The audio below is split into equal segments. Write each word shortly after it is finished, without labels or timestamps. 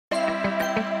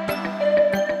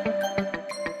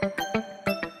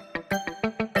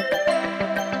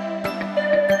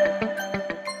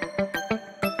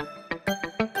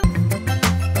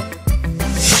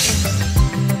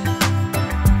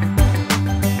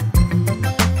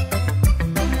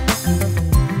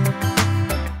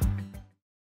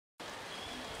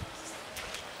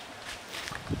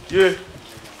Yeah.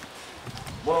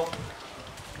 Bon.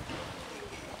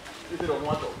 C'était le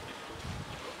mois d'octobre.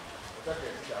 Ça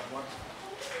c'est à moi.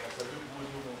 Ça veut dire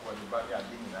qu'on va débattre à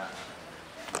Dina.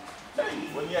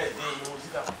 On y a des aussi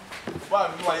là.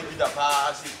 Pas nous aller vite à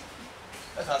passer.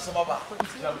 Ça ça va pas.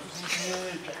 J'ai un souci.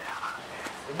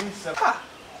 Et moi ça.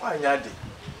 Ah, il y a des.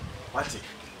 Mati.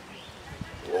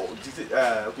 Oh,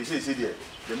 OK, c'est dire.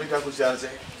 Je me cas conscience.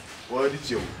 On dit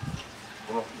Dieu.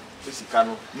 Bon, c'est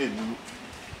canon, né nous.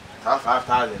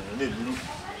 5,000 ne bulu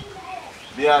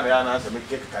bia na na se me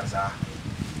keke kansa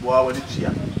bo a wadi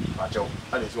tua pa chew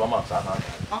ani so ma sa na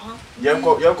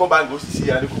yenko bango sisi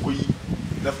ya ne kokoyi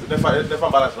ne fa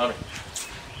balance na me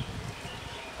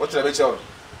what tell me chew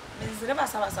nzire ba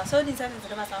sa so di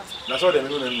nzire ba sa na so de me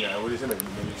no na mi ya wo de se me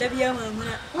mi de bia ma mu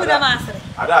na wo da ma asere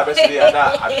ada be se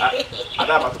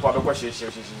ada ma to pa be kwa she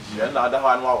na ada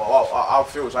ha no a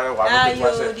feel so ya wa go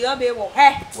to say di obe wo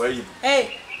he where you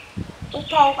hey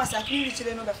Opa o passa aqui me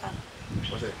vitire no befa.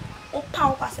 Você. Opa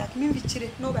o passa aqui me vitire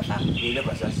no befa. Ele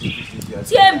passa assim.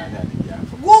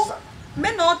 Wo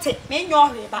me no te me nyo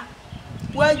hweba.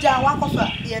 Wa ja wa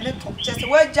kofa ye ne to. Just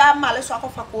wa ja male so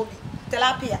akofa ko bi.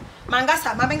 Tilapia.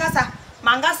 Mangasa,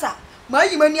 mangasa. Ma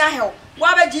yi mani ahel.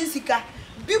 Wa ba jinsika.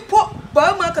 Bipo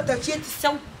ba ma katachie ti se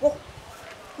wo.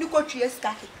 Ni ko twie sika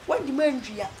ke. Wa di ma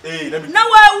ndua. Na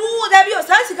wa wu da bi o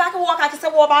san sika ke wo ka ke se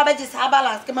wo ba ba ji sa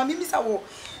balance ke ma mimi sa wo.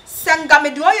 Sanga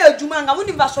me do ya adwuma nga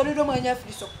woni va sori do manya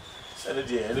firi so sele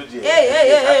die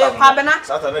kwabena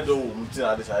satana do wo mti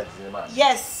na de sa di ma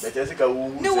yes be tese ka wo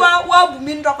ni wa bu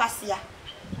mi ndo kwase ya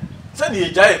se ni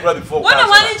eja e kura before wona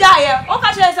wani ja ye o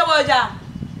ka che se wo ja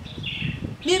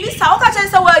ni bi sa o ka che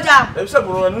se wo ja e se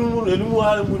buru enu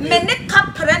ha mu ni me ne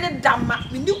kapre ne dama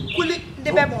me ni kuli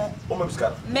de be mo o ma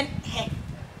biska men he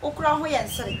o kura ho ye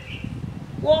nsere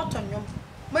wo to nyom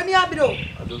mani abiro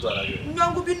adoto alaje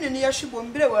nyongu bi nne ya hwibo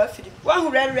mbire wa afiri wa hu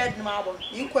red no abo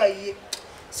yi kwa yi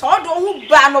so do hu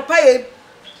ba no pa ye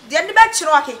de ne ba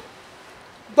kire oke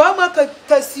ba ma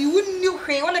ka si wunni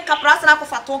hwe wona kapra sana ko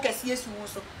faton ka si yesu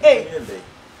so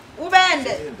wo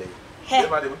bende he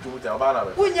ba de mutu ta ba na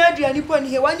ba unya aduani po ni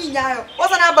he wani nya ayo wo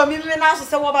sana ba mi na so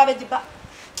se wo ba be diba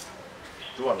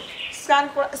to wa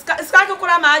ska ko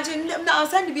kura ma aji na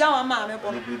send bia wa ma me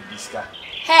bo biska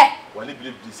he wani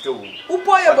believe biska wo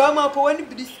upo ye ba ma po wani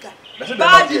biska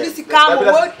ba di biska mo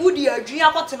wo di adwun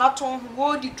akotena ton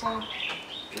wo di ton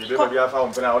e be bia fa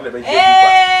on pena on le be je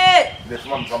kwa de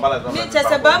fuma mbala za mi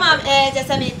tese ba ma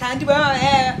tese mi tandi ba ma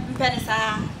mpene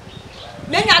sa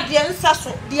me nya de nsa so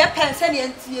de pense ne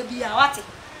antie bia wate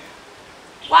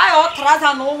why o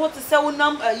traza no wo tese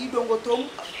wonam ayi dongotom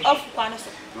afukwane so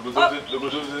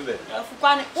dogoto nde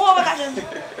afukwane wo ba ka je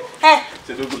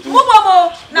se dogoto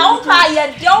mo na o pa ye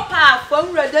de o pa fa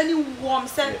nwrada ni wom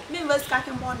se me veska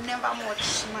ke mo never more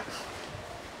chima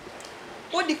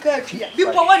o di ka atwa bi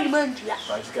po wani man twa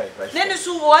ne ne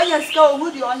su o ya ska o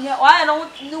hudi o ye o ya no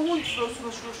ni hu suro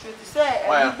ti se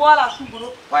ni bola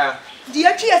suburo waya di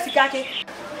atwa sika ke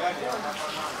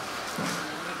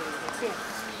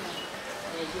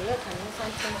you can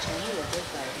something change your bed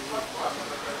by the way.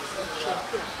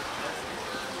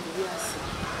 Yes.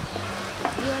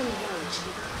 You are not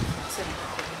cheap.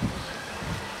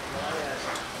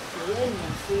 You are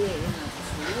not free.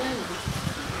 You are not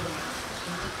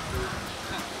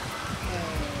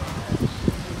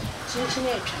free.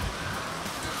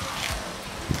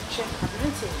 Check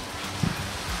ability.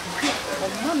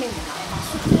 Oh, mommy,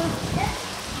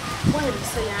 why you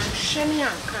say I'm shaming? I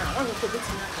want to put it in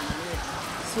a car.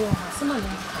 So, some of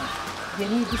them, you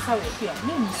need to say, here,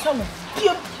 name some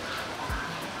pure.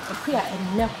 A queer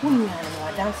and neck woman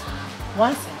and dance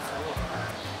once and for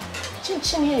all.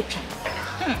 Chin here,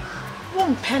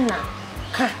 one penna,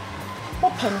 can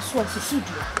open so as a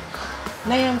sudur.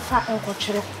 Nay, fat uncle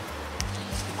Cherry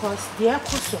because they are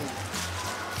custom.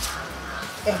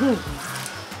 A whom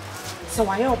so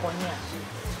I owe Bonia.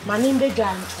 My name be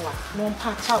Grand Twan, non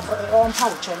part out or on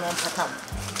pouch or non part out.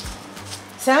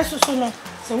 Sense so.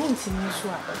 So we see me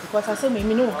sure because I say me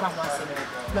no come once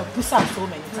no push out so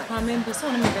many times. I mean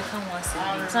person me be come once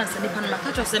since the pan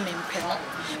catch us me pen.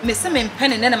 Me say me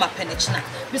pen and na pen china.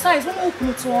 Besides when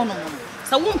open to on no.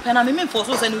 So won pen na me for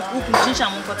so say no open chincha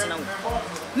mon kotina wo.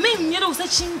 Me nyere say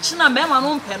chinchina be ma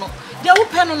no pen no. Dia wo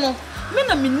pen no me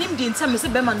na me nim de ntia me say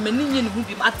be ma me ni nye ne hu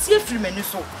bi ma tie free mani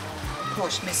so.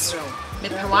 Posh, Miss Rowe. Me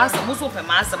Pawasa, most of a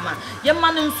master man. Your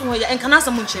man and so and can answer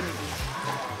Munchemi.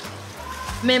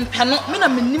 Men cannot mean a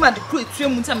minima the crew 3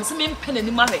 months and some pen in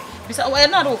the market. Besides, we're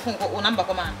not all number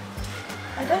command.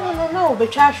 I don't know,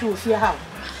 but Chash will fear how.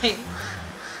 Hey,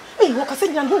 what I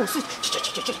said, young horse.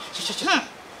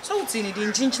 So it's in the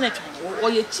chinchinet or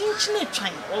your chinchinet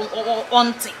train or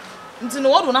auntie. It's in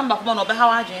order number one of how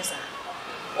I dress.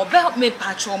 Or about me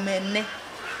patch or men.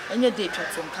 And your day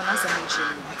from Canasa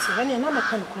Munchemi. So when you're not a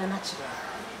kind of natural.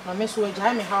 My miss will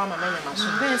jam me how my man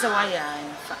must be as a wire,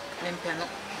 men cannot.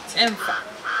 En fa,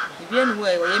 if you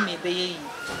anywhere where you may be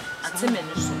at 10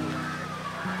 minutes.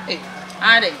 Eh,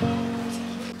 are they?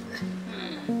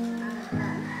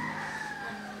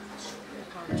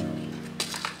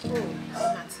 Oh,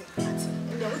 Matty. And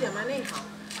there would be a man how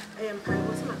I am pine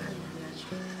was my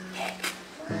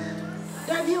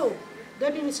Debbie,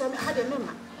 Debbie, Miss had a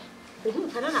member. Who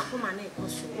can I come my name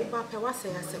was so Papa was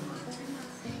say as a man.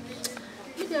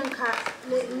 You don't cut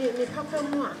me Papa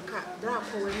Moore cut drop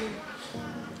for me.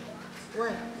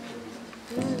 Why?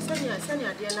 Send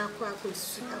your dear Naqua could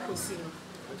see.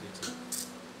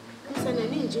 Send a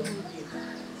ninja with you.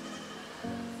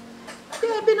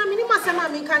 There have been a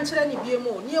minimum in country any beer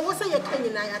more. Near what's a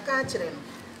canyon I can't tell him.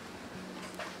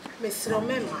 Miss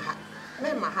Romema,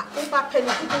 Mema, over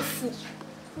penny food.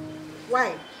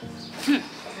 Why?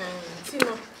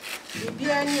 Tino, you be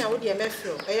any out your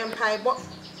metro. I am pie box.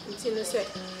 Tino said,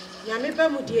 Yamiba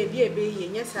would be a baby,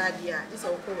 and yes, idea is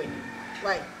all going.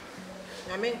 Why?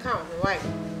 I mean, count, why? I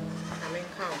mean,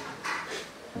 count.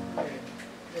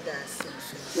 With us.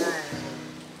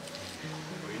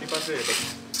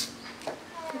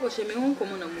 People should be home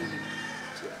common a movie.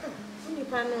 Only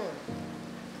panel.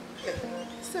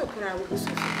 So proud of this.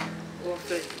 Or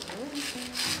Fred.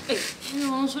 Hey,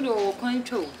 you also do kind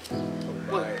too.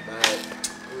 If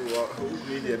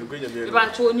I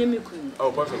told you, you couldn't.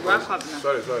 Oh,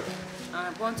 sorry.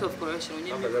 Point of correction.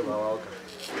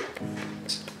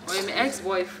 Or my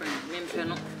ex-boyfriend,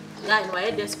 Mimpeno. Yeah, no,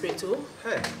 I desperate too.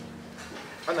 Hey,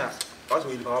 Anna, what's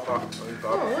with Papa?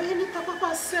 Oh, any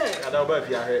Papa said. I don't know if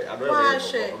you are. I don't know.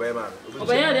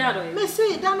 Obey, May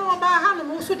say, don't know about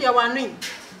Hannah, also dear one ring.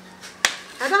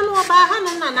 I don't know about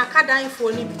Hannah and I can't die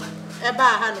for him.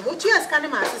 About Hannah, what you ask,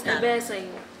 my sister?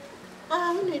 saying.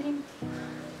 Ah, we need him.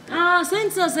 Ah,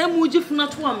 Saints are saying, would you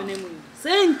not woman?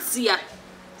 Saints, yeah.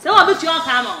 So I'll bet you are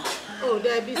come. Oh,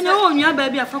 there be no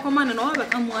baby, a fuck man and all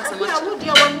become once a much. I would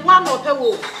have one more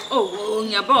pebble. Oh,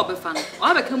 your Bob fan.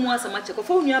 I become once a much of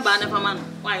phone your banner for man.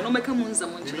 Why no make a moon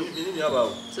someone?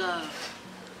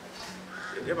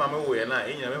 Your mamma, and I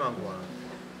in your mamma.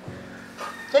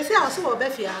 They say I saw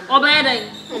Beffy and obey.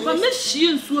 But Miss She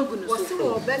and Swogan was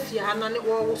so Beffy and it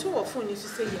was so often you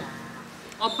say,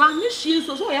 or Miss She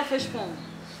so your fish pond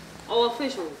or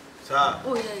official.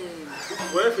 Oh, yeah.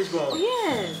 Where fish bone?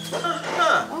 Yes.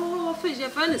 Oh, fish, your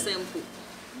friend is simple.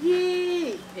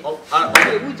 Yea. Oh,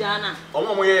 Jana.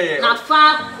 Oh, yeah.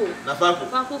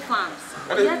 Nafaco Farms.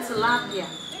 That's Lapia.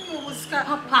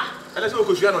 Papa. And that's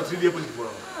what you are not 3 days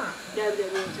before. There will be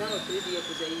 3 years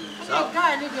for the year. So,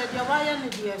 guy, the wire and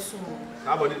the soon.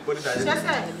 How about it?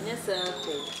 Yes, sir.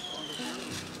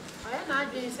 I am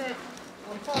not being said.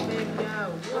 On poor baby.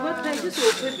 What can you do?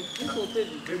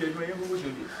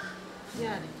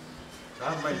 Yeah. I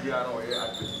might be out of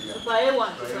Buy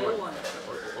one.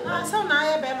 So now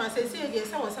I bear myself,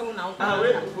 yes, I was so now.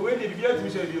 When did you get to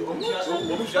show you?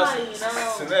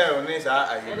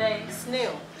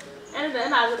 Snail. And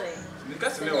then I would.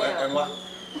 Because snail and what?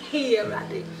 Here,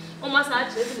 Ratty. Almost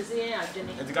actually, see,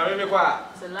 Jenny. And to come in quiet.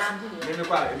 It's a lamb.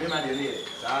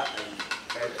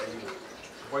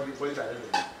 What is that?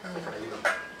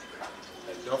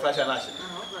 Your flash and ash.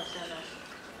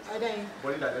 I don't.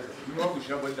 What is that? You know who she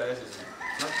got that.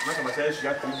 Not myself, she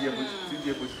got 3 years.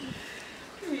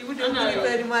 You don't know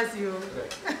very much, you.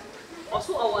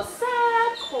 Also, our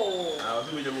circle. I was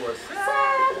doing your work.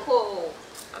 Circle.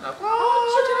 And I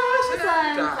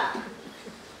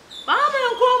Mama,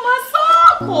 I'm going my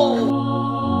circle.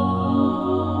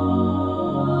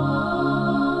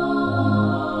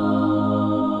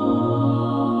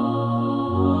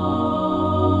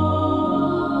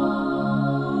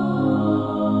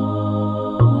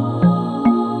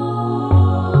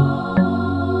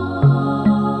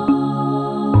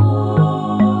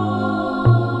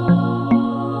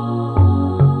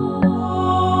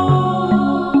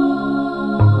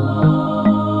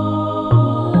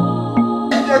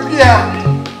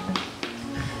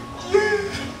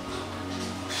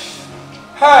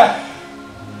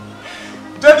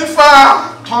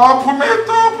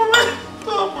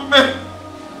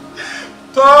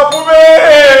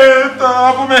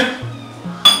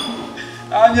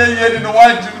 one year in the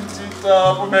one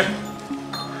for me.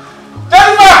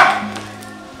 Jennifer!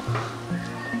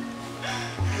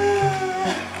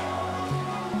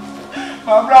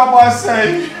 My brother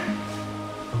say,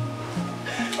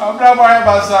 my brother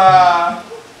was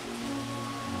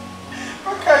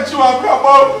okay, you are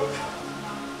brother.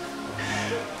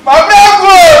 My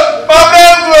brother, my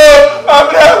brother, my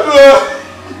brother.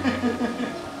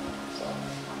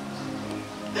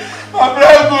 My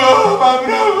bravo.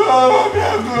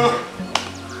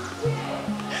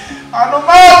 I don't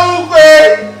know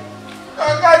where I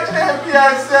got to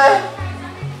say.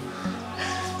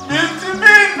 It's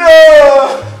me, no.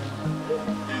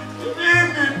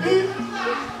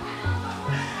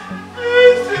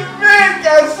 It's me,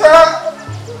 Casa.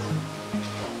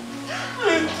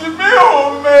 It's me,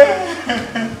 home.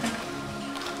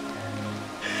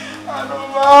 I don't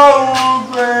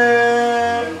know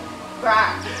where.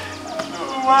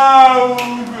 Wow!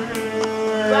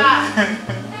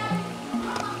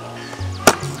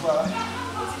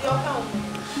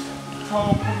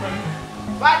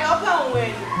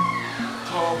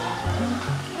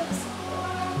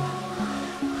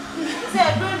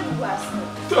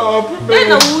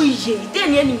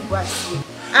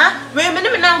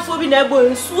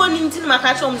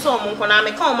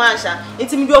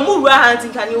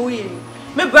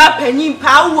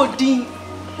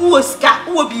 Uoska,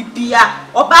 uobibia,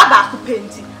 or baba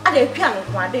kupenti. I dey piano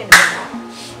one day.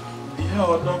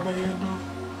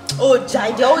 Oh,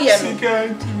 Jai, oh, yes. I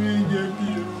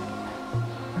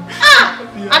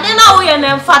don't know we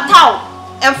are fatal.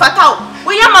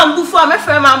 We are man before my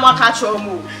friend, my catch or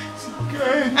move.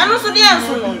 And also the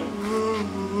answer.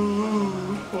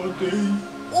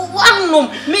 One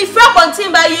room, me frap on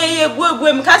team by ye,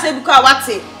 women, Casabuka, what's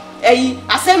it?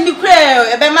 Assembly prayer,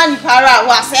 a man para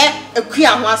was a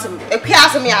queer was a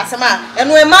piazza me as a man,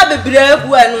 and when my baby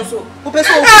who are also who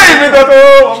watching.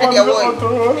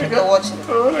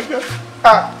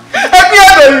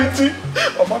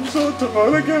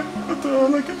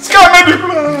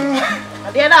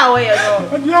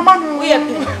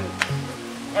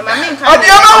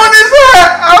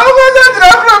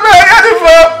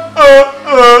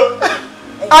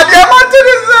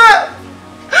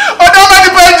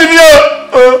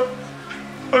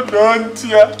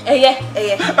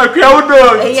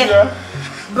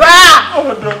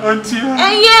 Don't you? A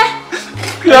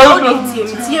crowd,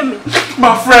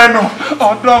 my friend, oh,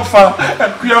 don't fall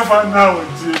and queer for now,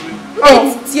 Jimmy.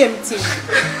 Oh,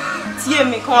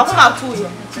 Timmy, come out to you.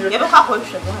 You have a couple of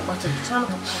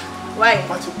why?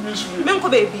 Minko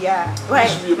baby, why?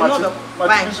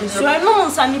 So I know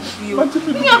Sunny you. You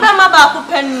have my back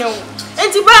pen no. And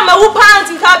to buy my whoop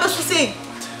pants in Cabas to say.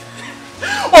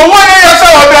 Oh, one year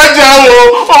saw that job.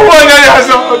 Oh, 1 year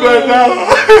saw that job.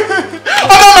 I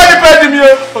don't like the penny.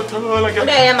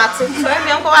 I am at it. So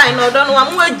I know, don't know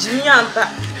I'm with Jimmy.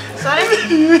 Sorry,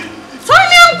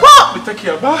 Uncle. Take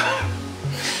care, ba.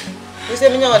 You say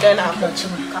me no then now.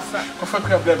 Coffee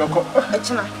crab there, go.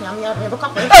 Echina, yam never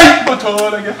come. Hey, but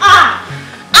all again. I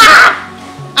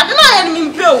don't know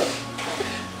any pill.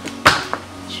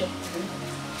 Sure.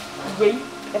 Wait,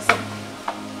 listen.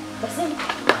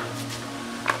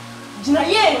 Jina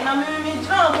ye, na me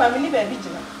drown family baby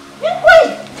jina.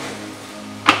 Wait.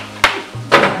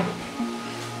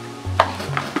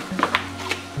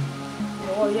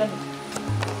 Oh yeah.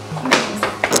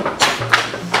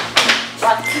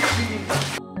 What?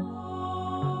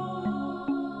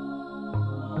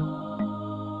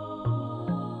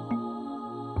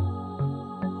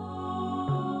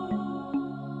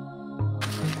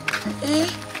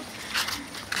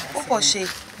 Portia,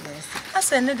 I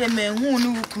said, "Let the man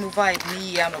who provide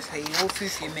me and of pay your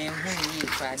 50 men who you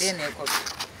try, then I got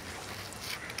it.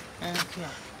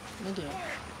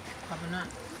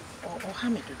 Or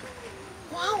Hamid.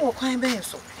 Wow, kind of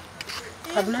so.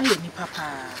 I've not any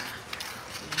papa.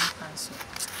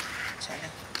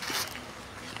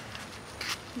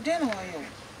 Then why you?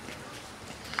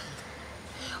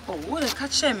 Oh, what a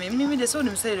catch me. Maybe the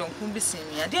son said on whom be seen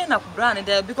me. I dare not brand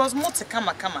there because more to come.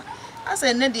 I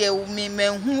said, Nadia, me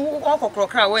men who walk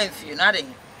across our way for you,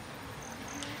 nothing.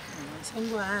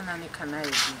 Some one and a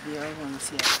canary be all one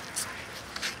here.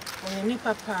 When you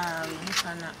papa, you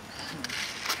cannot.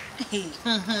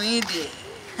 Hey, dear.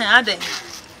 I didn't.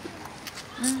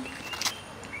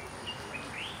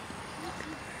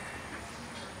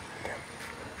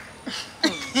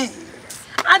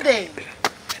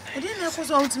 I didn't know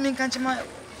what's on to me, can't you? My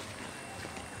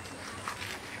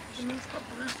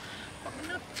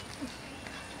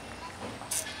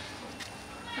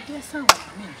yes,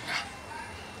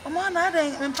 I'm on. I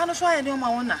didn't punish why I don't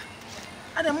my owner.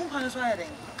 I don't punish why I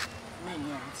didn't.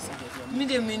 Me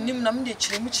de me nim na me de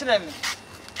chire me chire me.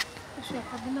 So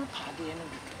akabina paade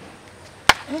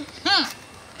no.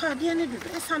 Paade no do.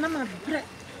 Esa na ma bre.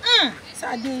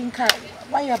 Sa de nka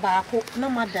waya baako na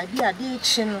ma da bi ade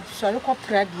echi no. So re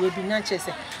kopra de bi na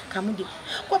chese. Kamude.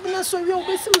 Kwabina so wi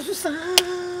obesi musu sa.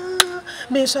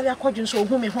 Me sorry akwadun so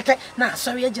ohu me ho pe na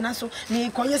sorry agina so me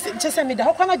koye chese me da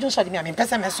ho kwa na jun so de me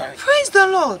pese me sorry. Praise the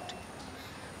Lord.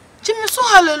 Jimmy so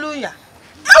hallelujah.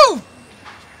 Oh!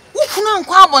 Ukuna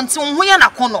nkwa abonti wo ya na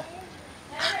kono.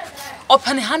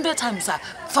 Open 100 times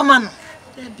fama no.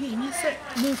 There be me say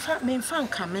me fa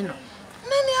nka me no.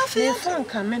 Nani afi me fa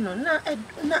nka me no na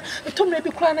etomre bi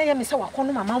kura na ya me say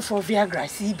wakono mama for Viagra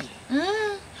CB.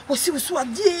 Osi usu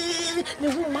ade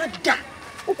ne hu mada.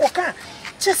 Ukoka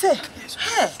chese.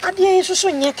 Ade so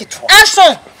nye keto.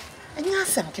 Aso. Anya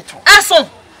asem keto. Aso.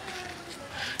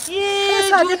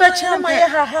 Yes, I did a my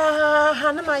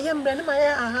ha, na my embre, na my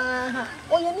ha.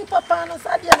 Oh, you need papa, no,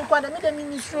 Sadia, and quite a minute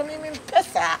ministry,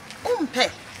 Pessa.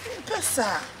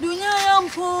 Pessa. Do you am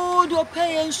do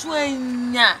pay and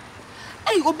swing?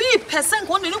 Hey, will be person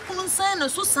when you look on sign or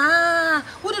so, sir.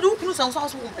 What did you put on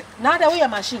sauce? Now that we are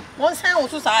machine. One sign or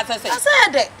so, I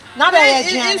said it. Now that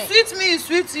it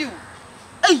sweet you.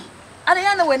 Hey,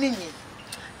 I know when in you.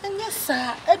 And yes,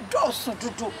 sir, a dorsal to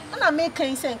do. And I make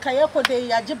a say, Kayako de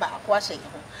Yajiba, washing.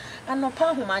 And no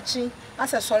pound matching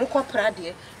as a sorry copra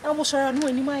dear. I was sure I knew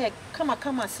any my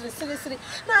come, seriously.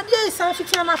 Now, dear, something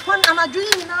upon and a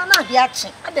dream, and the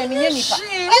action. I don't mean any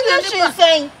she's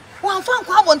saying, one found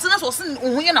Quabontas was in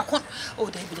Uyana Con.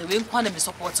 Oh, David, the rain quantity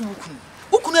support who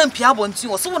couldn't Piabonti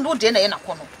or someone no dinner in a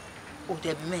corner. Oh,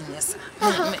 there be men, yes,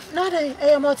 not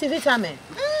a multivitamin.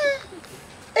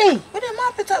 Hey, what am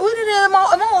appetite? What did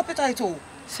my appetite? Oh,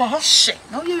 so shit.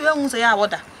 Now you won't say I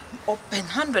would open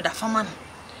 100 of a man.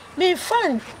 Me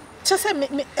fun. Just say me,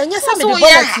 and yes, I'm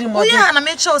a yeah, and I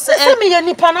made sure say me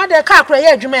any panada car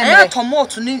cray, you may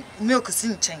tomato milk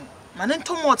sin chain. Man, and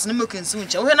tomatoes and milk in soon.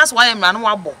 That's why I'm no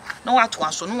wobble. No what to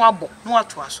us, no wobble, no what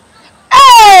to us.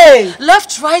 Hey,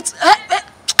 left, right,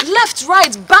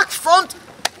 back, front.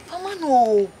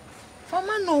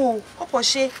 Famano,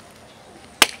 Portia.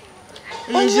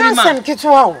 Yes, get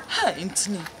wow.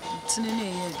 Intini,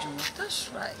 that's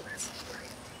right.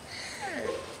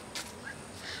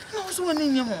 No, so when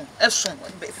in your home, as soon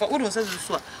for what was as you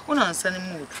saw, when I'm sending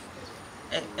mood,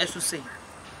 as you say.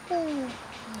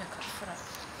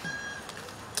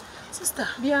 Sister,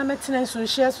 be a maintenance, so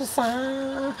she has to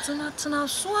sign. Tana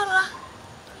Swara,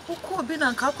 who could be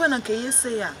on Kakwan and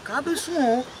Kayese, Gabi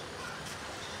Smoo.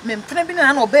 Men Prebina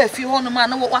and obey if you want a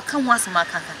man, what can was my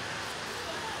kaka.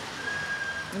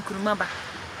 Nkurumaba.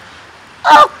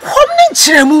 Komni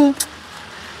chiremu.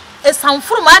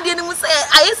 Esanfuru ma de ni mu say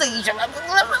ayese yijama.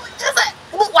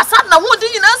 What's up na wo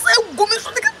di na say gumi so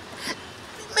de.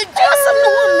 Me just no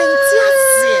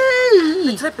 1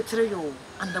 minute. Petre yo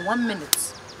under 1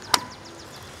 minute.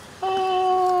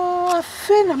 Oh, I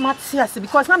feel Matias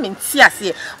because na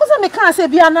Matias. What's me can say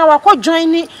bia na wa ko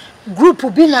join group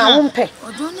bi na wo mpe.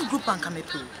 O join group an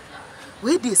kamepe.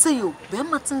 Where they say you, be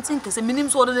matintin kese minim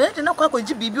so de na kwa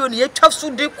kwaji bibi oni ye twafso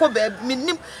de ko be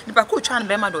minim ni ba ko twa ne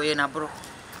be ma do ye na bro.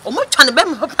 O mo twa ne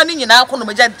be papa ni nyina ko no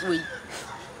magya we.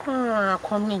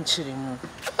 Kom ni nchiri mu.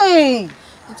 Eh,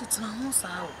 ntitena ho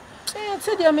saa o.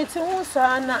 Se dia meti ho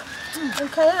saa na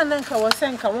nka ya na nka wo se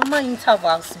nka wo ma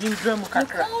intervals bi ndram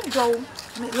kakra. Go.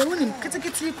 Me woni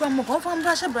kitikiti kwa mo fa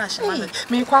brasha ma.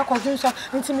 Me kwa akwadun so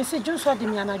nti me se dun so de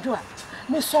mi anadwo a.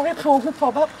 Me sorry pro hu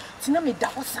po ba tina me da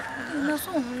osa na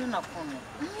so hu na kono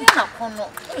ni na kono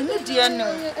eni die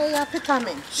ne ya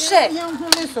vitamin she ya hu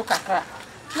me so kakra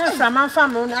na from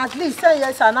family at least say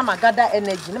yes na magada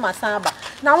energy na masaba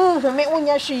na hu me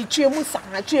unya hwe tuemu sa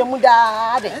na tuemu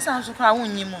da de esa so kra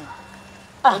wonyi mu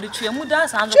o de tuemu da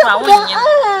sa so kra wonyi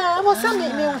mo sa me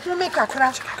hu me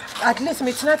kakra at least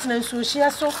me tina nso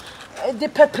hia so de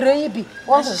pepre bi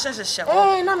wo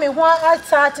na me ho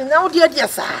atart na wo de dia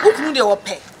sa ukunu de wo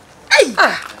pe hey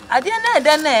ade na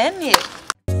ede na ene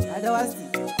I don't want to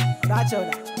catch you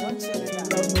don't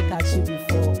me catch you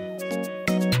before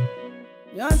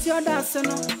you want your dance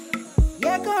no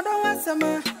yeah go don't want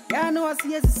some ya no was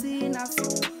yes see na so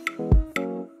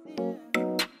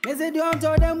me say you want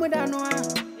to them with no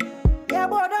yeah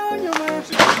bo down you man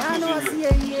ya no was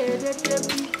yeah de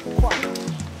kwa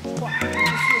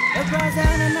e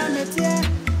brother na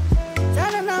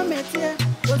metie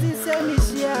was it say me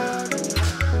share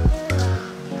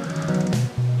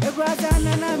e brother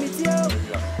na metie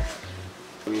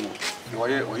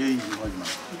oye yi wajma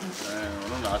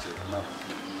ono na ase na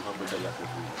ko beta ya ko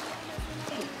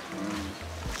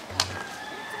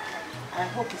I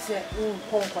hope you say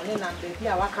come and baby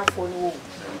I waka for no.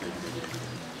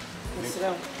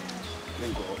 Mr.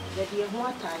 That you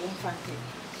want time infant.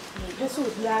 This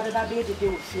will be added a baby day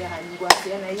with fear and you go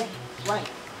there. Why?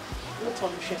 Look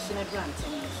on the chest in a grant.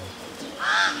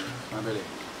 My belly.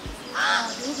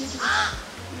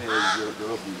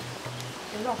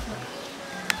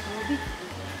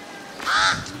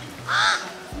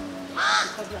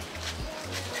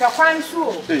 Fine,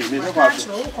 so. Hey, me no pass.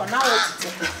 No, for now.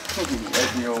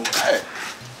 Hey.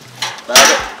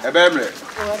 A baby.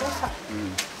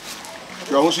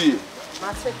 You won't see.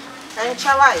 And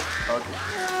shall I?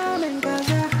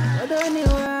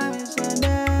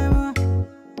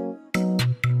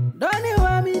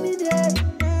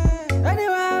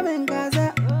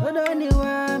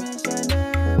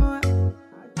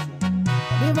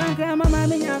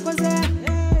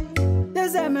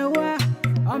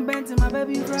 I'm bent to my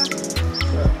baby, bro.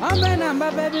 I'm bent on my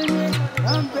baby.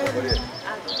 I'm baby. I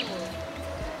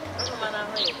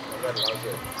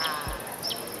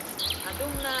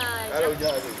don't know.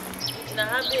 Na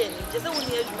habe ni jese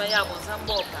woni adwuma ya abonsam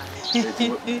bo pa.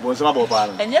 Bonsam bo pa.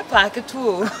 Enye park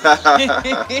too.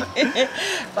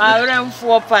 Pa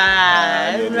ramfo pa.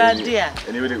 Rade a.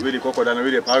 Eni we de kokoda na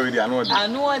we de pa we de anu de.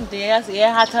 Anu de as ye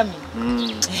hata me.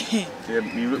 Me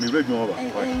adwuma ba.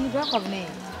 You broke of me.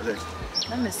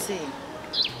 Let me see.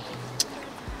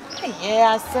 Hey,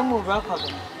 asem o broke of.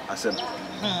 Asem.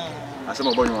 Asem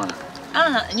obonyo wana.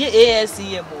 Nye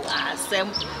ASCM asem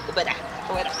obeda.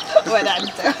 Obeda.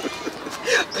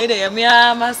 Wait a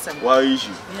minute, why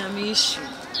issue? Me issue.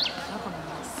 How come I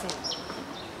say?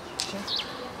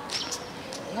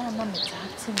 Yeah, I'm not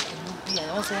acting to be. I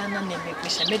was saying, I'm not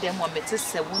making me them want me to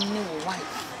say, one new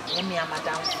wife. Yeah, me, I'm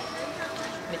madam.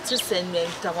 Me to send me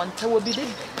to one to be the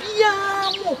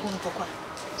yeah, more comfortable.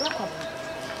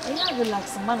 I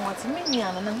relax, man. What's me,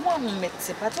 and I'm one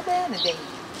met but any day.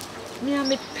 Me,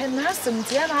 I'm a penasum,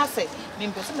 Tiana say. Me,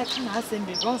 person that can ask him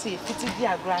be wrong, say, fitted the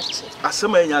agratch.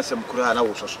 Asemanya some Kurana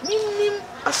was also.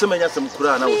 Asemanya some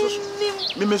Kurana was also.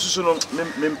 Me, Mrs.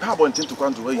 Me, Pabo intend to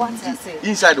come to where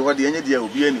inside what the energy will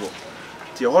be anyway.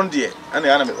 Tia Hondia and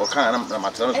the animal or can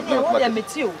matter.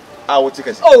 I will take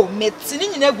us. Oh, Metsin,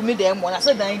 you never me them when I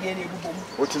said, I didn't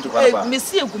what into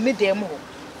Monsieur Gumi demo.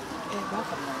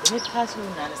 Me pass you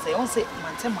and say, on say,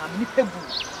 Mantema, Nipebu.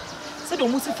 So the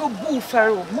most of a bull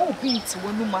pharaoh, more beats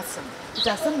when you must. It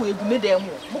has some way to make them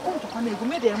more. More to come and go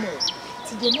make them more.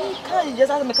 So the new kind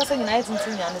just as a cousin united and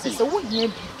say, so wouldn't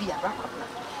you be a rock?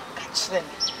 Catch them.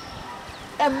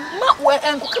 And not where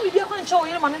and could be a control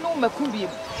your man and no Macumbi.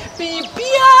 Be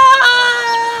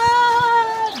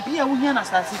a woman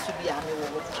as I see to be a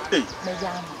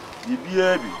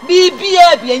Be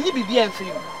and you be a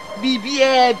free. Be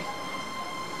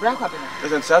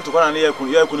Doesn't start to go on here. Could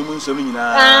you moon so many?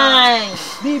 Aye,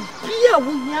 be a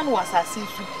woman was I see to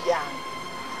be young.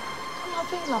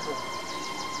 Available.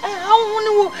 How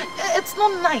it's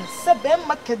not nice.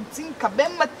 Sabema can think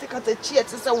Kabema take out a cheer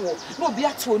to say, no be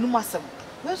at to no massam.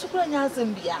 Where's the Granyas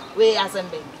be? Where as a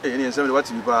baby? And somebody what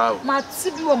to be bow. My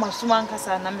Sibu or Masuman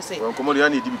Casa, and I say, well,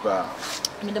 Commodiani to be bow.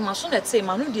 I mean, the Masun that say,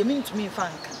 Manu, dear mean to me,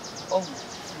 Frank. Oh,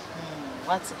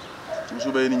 what's it? You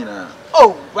should be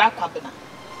oh, Rakabina.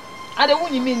 I don't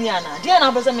want you mean Yana. Dear, I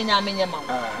was a minion, mamma.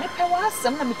 Make her was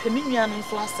some, and make a minion and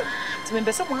flassen. To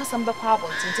remember someone some the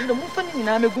problems until the movement in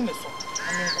Name Gumiso.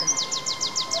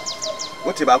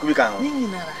 What about we can?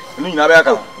 Nina, Nina, my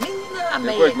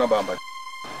bamba.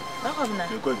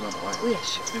 You could mamma.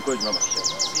 Yes, you could mamma.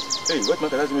 Hey, what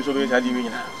matter has me so very had you in?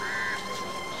 Make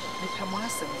her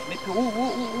master, make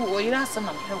who you ask some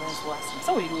of her ones was.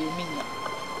 So you mean.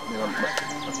 I'm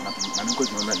going to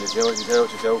say,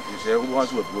 who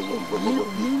wants to go?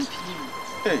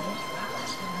 Hey,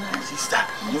 sister,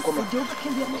 you come to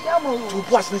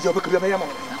watch me. You're going to be a man.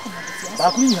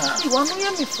 You want me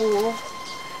before?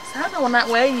 Sana wana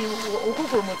where you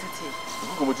ukokomotiti.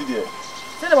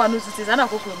 Tell one who sits and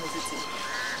ukokomotiti.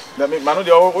 That make man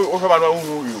the over you.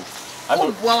 I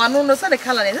don't want to know the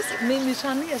color. This made me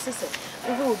shine me, sister.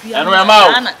 I know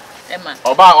Emma.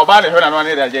 Oba, her and one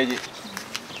day.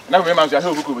 Now we must have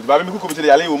who could be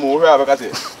the alley more have a cat.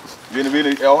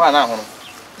 Really, no.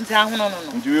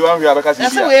 Do you want to have a cat?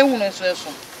 That's the way we know.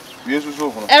 Yes,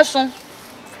 so. Esson.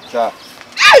 Sir.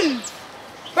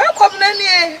 Welcome,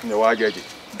 Nanny. No, I get it.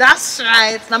 That's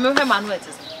right. Now, my man, what is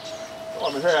it? Oh,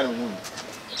 I'm hearing.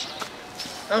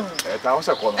 I was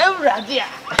a corner. Every dear.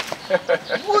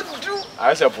 Would do.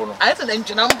 I said, I said,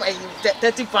 engine number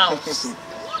 30 pounds.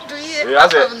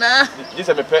 Yes,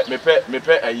 me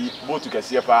pet a boat to get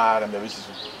see a part and the wishes.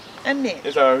 And me,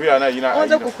 it's a real night. You know,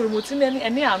 the Kukrumutin and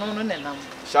any unknown name.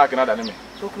 Shark and other name.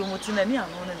 Kukrumutin and any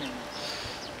unknown name.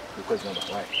 Because number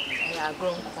why? Yeah,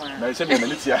 grown corn. Na se me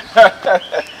melitia.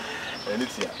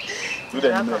 Melitia. Do the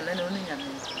name.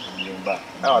 Ba.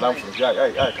 Ah, adam for ya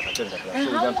ka ta tena ka. So we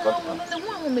don't talk about. No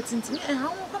one meeting and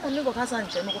how come on go kasa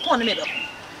nche no ko me be.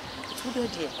 Two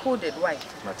day coded white.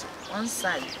 One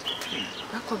side.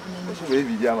 That could be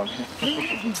baby dia ma.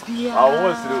 Baby. I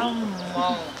was through.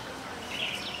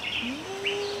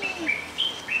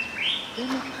 Then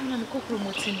I can cook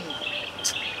promoting me.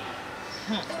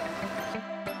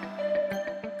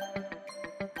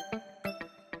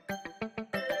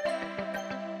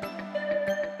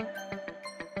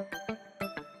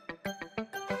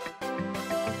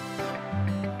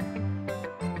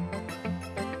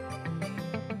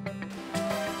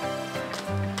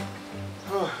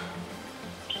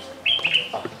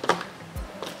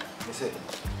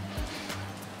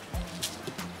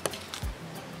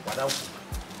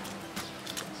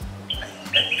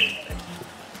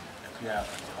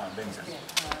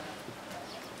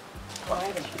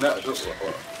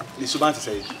 Ni suban ti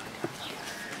say.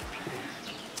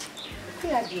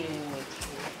 Yeah, dear.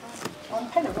 On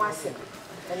pen and was it.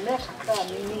 And let her cry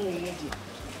me.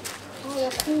 Oh, a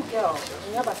cool girl.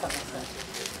 Never said.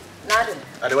 Nothing.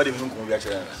 I don't even come back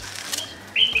here.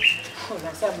 Oh,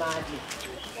 I said,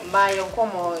 my uncle,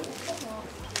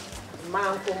 my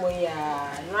uncle,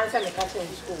 yeah, no answer the catching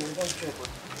school. Don't joke.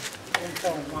 And so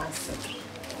once.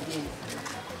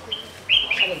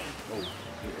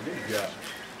 Yeah.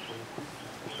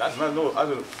 That's not no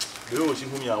other. The whole thing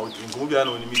whom you are in Gobia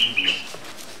no meeting.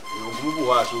 You go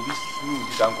was so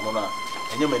this uncle,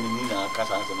 and your man in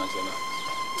Casa National.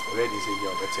 Already say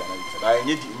you're better. I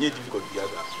need difficult.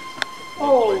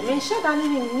 Oh, me sure that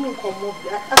you come.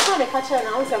 I saw the catcher and I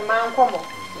was a man come up.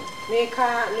 Make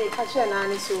a catcher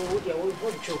and so would you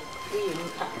would joke. We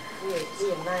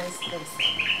are nice things.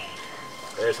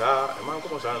 Yes, a man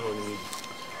comes on me.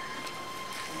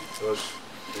 So,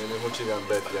 you know, what you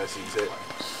bet, yes, he said,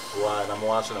 why I'm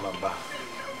watching a man back.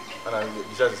 And I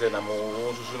just said, I'm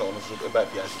also soon on the back,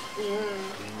 yes.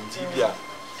 Tibia.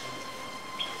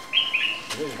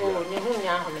 Oh,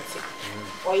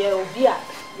 or your beer,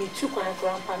 me too,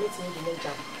 grandpa, meeting in the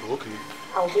jam. Okay.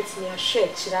 I'll get me a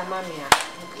shirt, Chiramamia,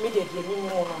 immediately,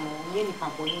 no, many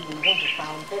paboni, and want to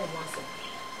found penny master.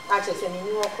 I just said,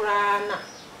 you know, crana.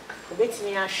 Bet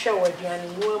me a show at you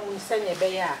and you will send a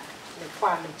bear. The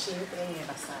farm chief any of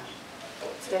us.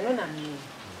 Stand on me.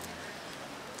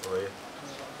 Oh, yeah.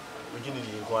 We didn't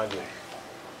even go there.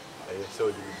 I saw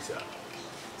the visa.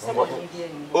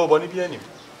 Oh, Boniayefo.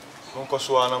 Uncle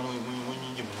Swana,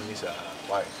 Munisa.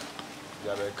 Why? You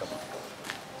are welcome.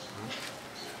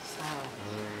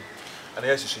 And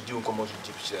yes, you should do commotion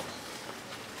tips.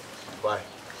 Why?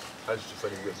 I just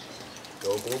find it good.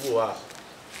 Go,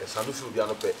 the son of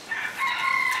Piano Pet.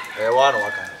 I want to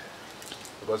work.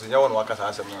 Because you want to work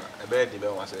as a bed, the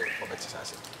was a competition.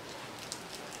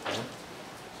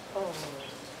 Oh,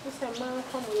 this a man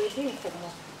come with him for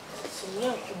more. So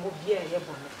young to move here,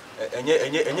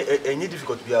 any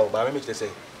difficult to be out, but I make say,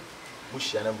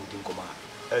 Mushiana would in command.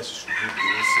 As should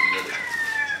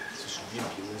be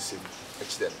in sim,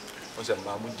 extent. Was a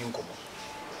man with Dinko.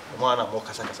 The man I'm more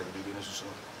Casacas and business.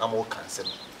 I'm more cancer.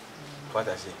 What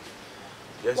I say.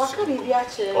 Yes, what could be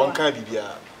actually? One can be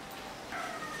there.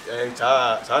 I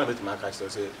bet my castle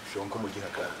say, she won't come with her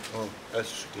car. No, as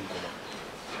should in command.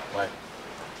 Why?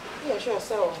 Yeah, sure,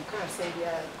 so can't say,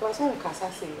 yeah, because one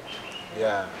Casa say,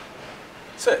 yeah.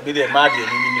 Say, be there, Maddy,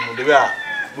 and the way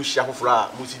Mushafra,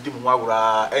 Musidim,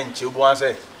 and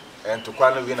Chilbuanse, and to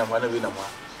Quana win and one win.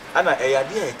 And I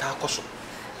idea a tacoso.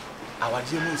 Our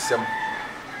dear means some.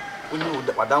 We knew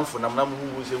that Madame for Namam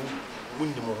who was a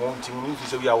windy home to move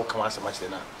to our come as much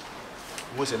than I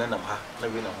was an enema, no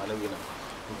winner, no winner.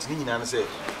 And say,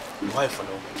 wife for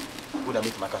no, would I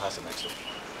meet my cousin actually?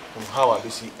 How I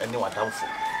see anyone down for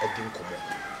a dinkum,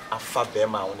 a fat bear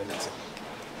mound and anything.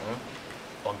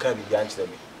 On can be behind them,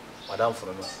 Madame for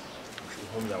no,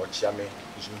 whom you are chairman,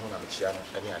 is whom I'm a chairman,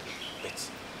 any other bet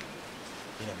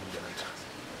in a million.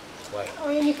 Why? Oh,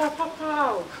 any papa.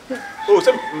 Oh,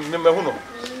 some Mahuno.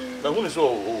 Mahuno is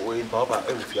all in Papa,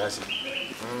 every fiancé.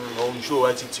 Oh, show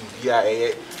attitude, yeah,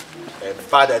 a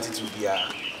bad attitude,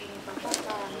 yeah.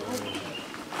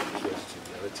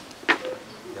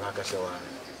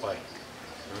 Why?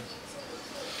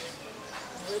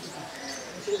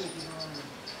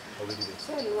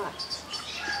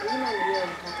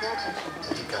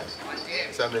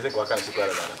 Some think what kind of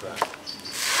secret about that.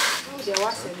 There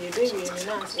was a baby and an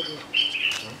answer.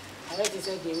 I heard you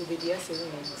said they will be the answer.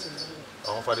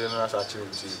 I'm for the nurse actually.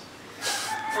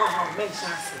 Ah, make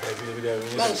chance.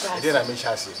 I didn't make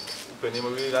chance. When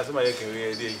you that's my can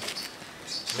read.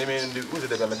 Name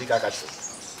the medical catcher.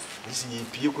 This is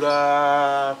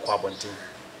Pukura Quabontin.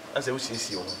 As I was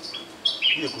see you.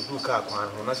 You could do car quan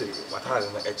when I say what I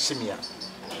am at Simia.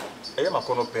 I am a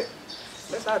corner pet.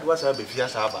 Let's add what's a befia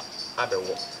saba at the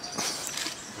walk.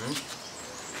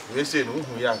 We say no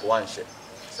young one ship.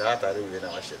 Sata really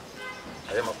never ship.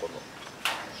 I am a corner.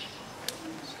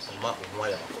 Why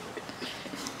am I?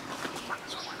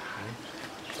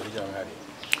 So young Harry.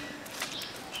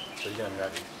 So young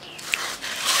Harry.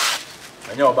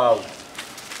 I know about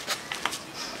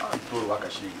poor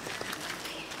Wakashi.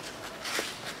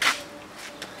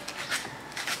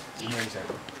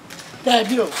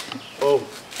 Oh,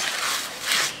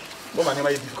 woman, I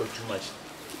made difficult too much.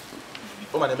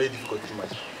 Woman, I made difficult too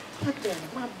much.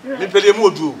 Me pay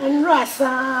more do. And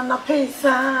Rasa, na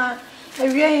pesa,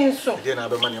 a so. Then I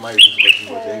have money, my difficult too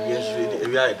much.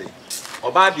 Every day.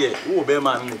 Or bad day, who be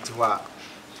man in Tiwa,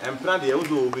 and plan the old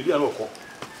will be a local.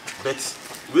 But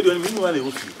we don't mean one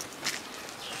will feel.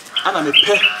 And I'm a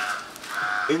pet.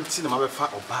 Ain't seen my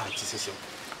fat or bad, she says.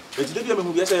 But you didn't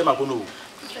move yesterday, my bono.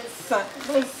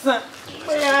 Listen,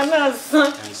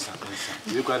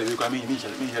 you got it, you can mean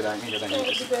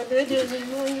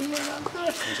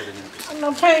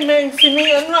no payment to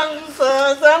me and run,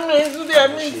 sir. Some days to their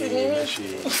meeting.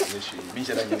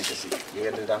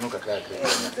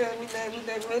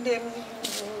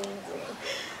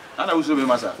 And I will say,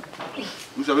 Massa,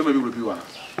 who shall maybe review one?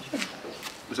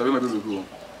 Who shall maybe review?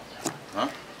 Huh?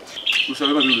 Who shall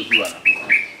maybe review one?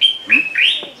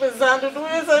 Next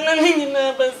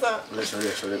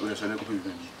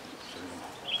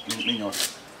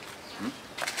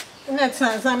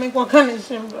time, I make what kind of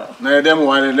simple. No, them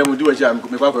one, let me do a jam.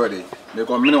 Make up already. They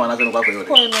come in one as a quack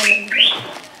already.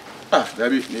 Ah, there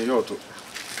be your two.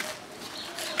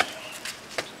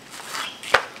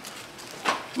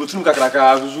 What's look like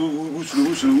a who's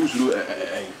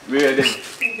where are they?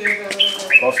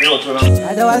 Of your two. I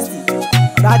don't want to.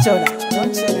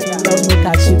 Don't say that. Don't make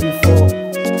catch you before.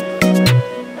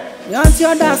 You want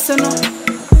your dance, no?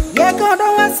 Yeah, go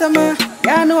don't want some.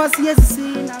 Yeah, no, I see you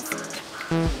see.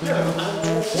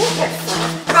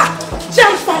 Ah,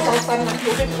 jump fast and not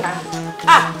your big plan.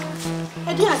 Ah, I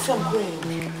do have some brain.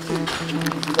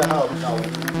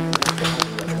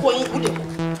 Going good.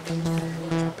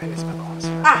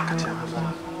 Ah,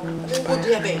 good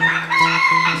dear baby.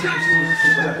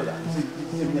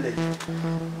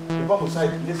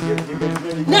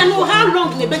 No, how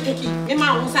long the baby keep? The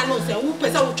man who said, who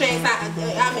person train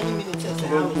how many minutes? I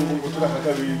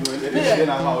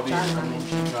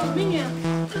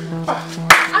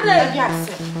don't guess.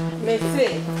 May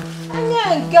say,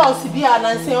 and girls be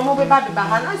and say, I'm over baby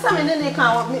behind. I saw me they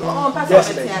can't on pass.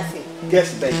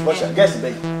 Guess, babe, Portia, guess,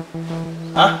 babe.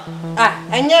 Huh? Ah,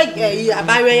 and yet,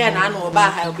 buy and I know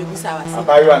about how baby sour. I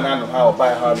buy you and I know how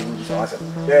buy her to do so.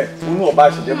 Yeah, who know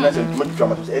about the difference in much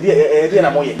drama.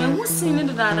 I'm who's seen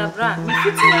it that I've run. Me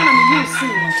 50 and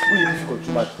we difficult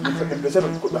too much. The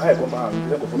 7 could hire compound.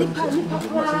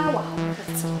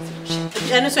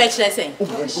 And so I say,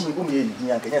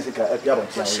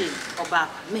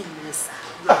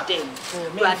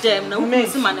 You are them. No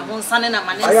means man won't son and a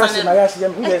man.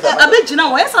 I bet you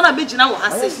know, where's on a bit now?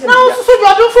 I say, no, so you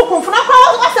are doing for comfort.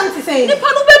 What's to say?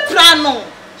 Plano.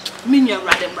 Minya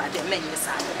rather, men,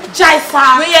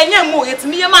 Jaisa, we are young more. It's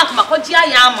me a month, Makotia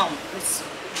Yama.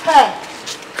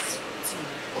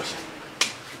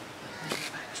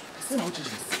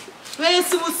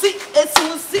 Yes, you will see, as you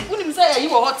will see, when you say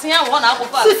you were hot here, 1 hour.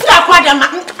 What am I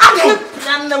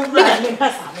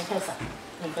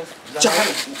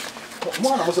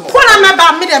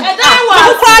about me? And I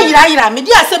was crying. Me,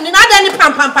 dear, some not any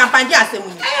pam, yes.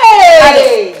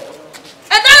 Hey,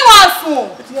 and I was fool.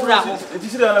 It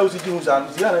is the other things and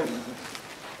the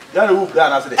other who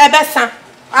done as a best.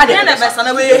 I didn't have a son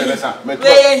away.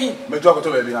 Me talk to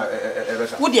a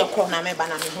would you call me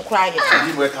banana who cry?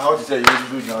 How to say you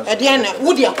do at the end,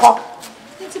 would you call?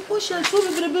 It's a push and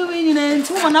 2 baby and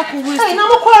 2 and up with. I know,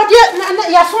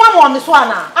 yes, one, Miss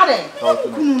Wana. Are they? How to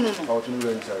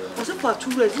was a part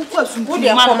 2 rays. Would you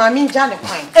call my mean Janet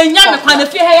Pine? And young kind of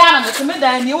fear Yana to me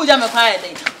than you, Jamma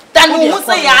Pine. Then you will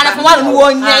say Yana for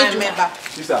 1 year. Remember,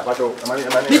 sister, but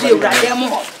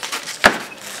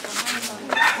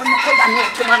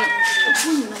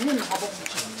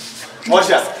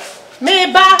Portia,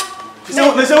 Meba.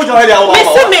 They say what you already are.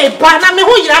 Miss me, Bana, me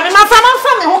who you have my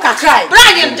family who can cry.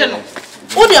 Brian, General.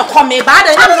 Would you call me bad?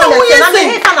 I don't know what I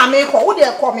make. Would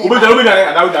you call me? Me,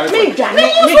 Johnny,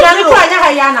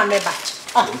 Yana Meba.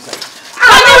 I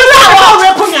never know.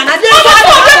 I didn't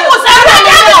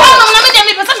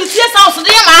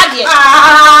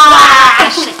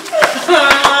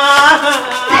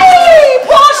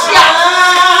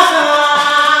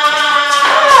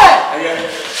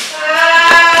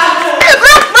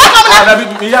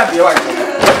that the wife.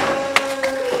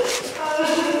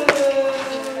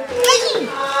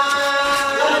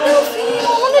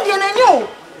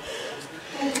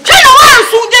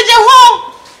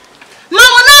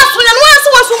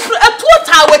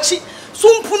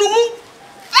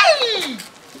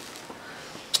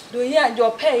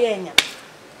 Your pay,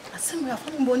 I send me a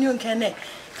phone bony on cane.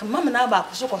 Come, Mamma, now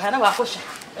about so I never push.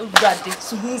 Oh, God,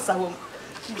 soon, so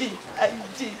I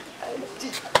did.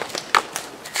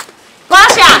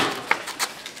 Portia!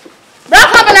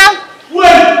 Broke up now!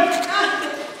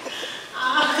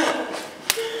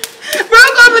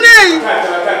 Broke up now!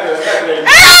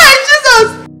 Hey, Jesus!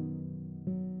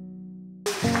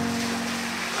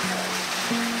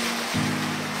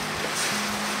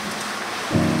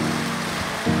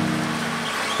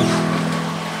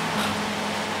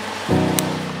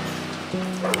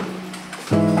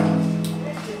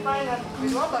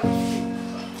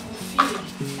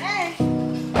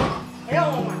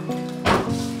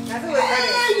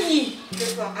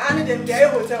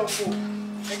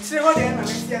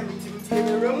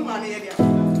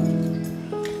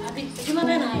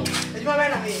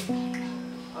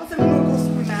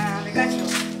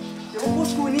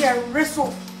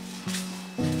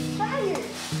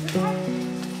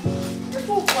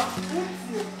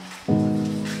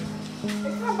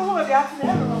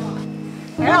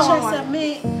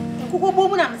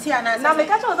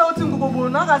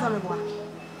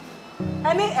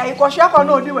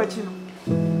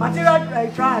 Material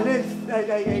try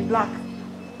black.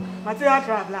 Material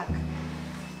try black.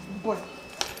 Boy.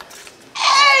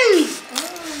 Hey!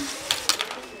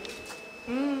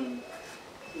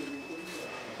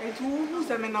 It's who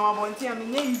say me now about tea me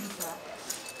nye easy sir.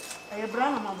 I bra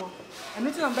na mabo.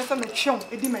 Anything am better me chon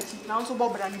edi machi na so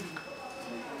bobra ni bi.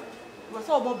 We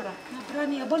so bobra. Na bra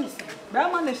ni Bernice. Bra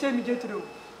man na share me jetro.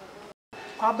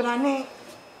 Kwa bra ni.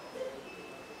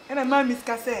 Ena ma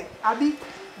miska say abi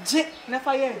je na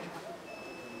fire edu.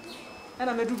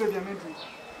 Ena me do baby am do.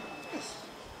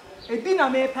 Ebi na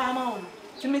me pa ma on.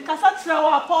 Ti me kasa tra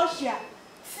wa Portia.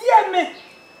 Tie me.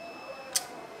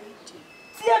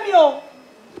 Tie me o.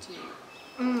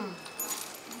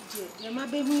 Dear, my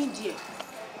baby, dear.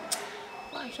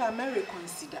 Why shall I marry?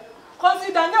 Consider.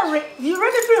 You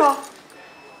ready for her?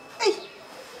 Hey,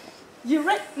 you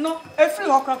ready? No, a free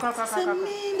or crack. Okay.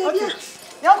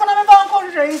 You're gonna be on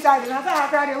contrary inside, and I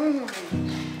thought I knew.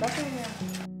 That's it.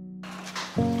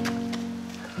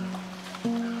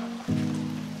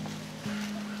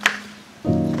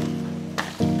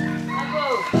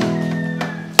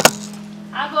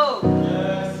 I go.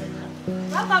 Yes.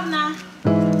 Welcome now.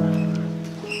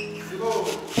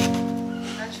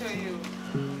 I'll show you.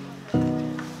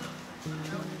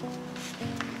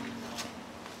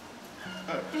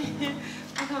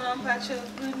 Come on, Patrick.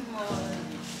 Good morning.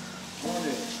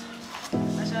 Morning.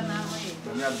 I shall now wait.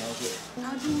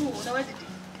 I'll do more. What did you?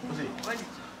 What did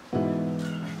you?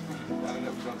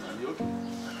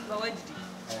 But what did you?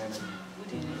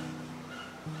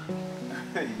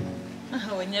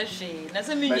 When you're she, that's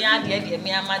a million idea,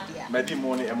 me and my dear. Maybe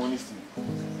morning, a morning steam.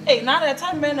 Hey, now that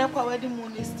time, man, I'm wedding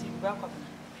morning steam.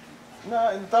 No,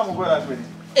 in time of what I ready.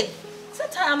 Hey,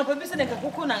 set time on a baby and a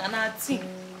cocoon and a team.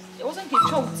 It wasn't a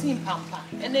choke team pampa,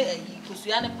 and a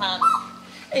Kusiana pan.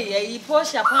 Hey,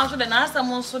 Portia Pancho and asked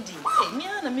someone so deep. Hey, me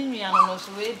and a minion are not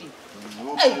ready.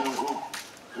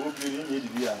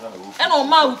 And on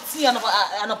my tea and a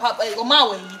papa, or my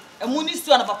way, a moony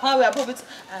stew and a papa, we are both.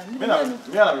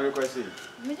 Me are requesting.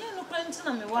 Me no plenty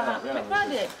of me. What I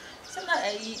send that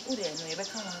I eat with it, never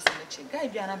come on the chick. Guy,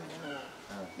 Biana,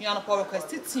 you are a poor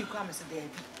requested tea, come as a day.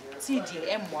 Tea, dear,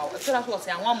 M. Wow, so that was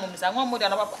one moment, I want more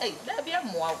than about 8. There be a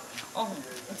more. Oh,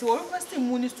 until requesting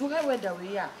moonies to her where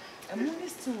we are. A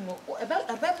moonies to know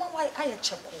about why I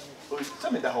check.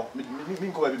 Tell me the whole, me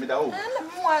go with me the whole. And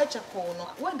why check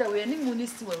whether we any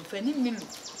moonies to for any milk.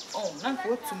 Oh, not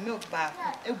go to milk back.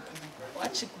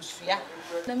 What she could see.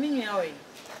 The minion away.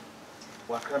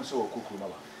 What comes so cuckoo,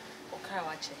 Mama? Okay,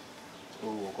 watch it.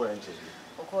 Oh, coin,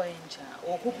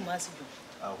 or cook massive.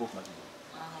 I'll cook my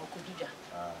Could you?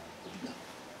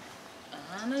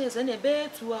 No, yes, any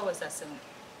bed 2 hours as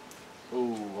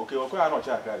oh, okay, okay, I'm not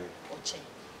check.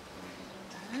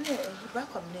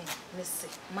 Back up name, Miss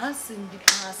Massin be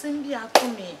passing the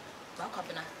afternoon. Back up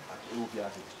now.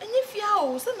 And if you are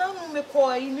also now, me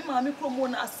call you, Mammy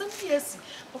Cromona, as some yes,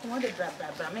 but one the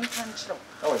Bramin country.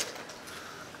 Oh,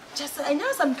 just I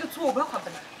know some good to back up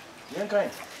now. Young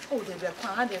kind. Oh, they were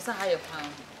pound, there's a higher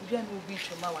pound. You will be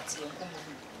to Mawati and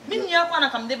Common. Meaning, I want to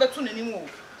come never to anymore.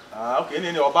 Ah, okay,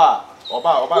 in your bar, or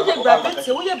bar, we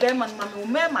are Berman, Mamma,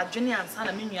 Mamma, Junior and Son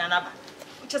of Minianaba.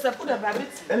 Just a put a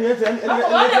rabbit. Any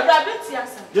rabbit,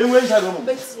 yes. You went to room.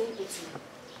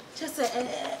 Just a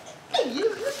you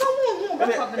don't know.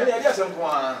 Yes, I'm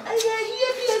one. I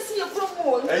see a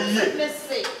promo. Let's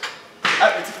say.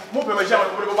 Move my shower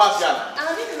to go back.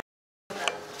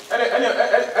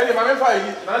 Any my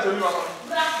fire, that's a new one.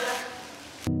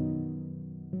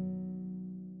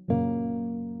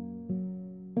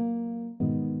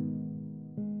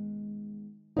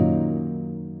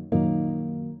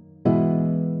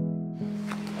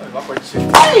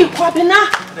 Hey, Kwabena.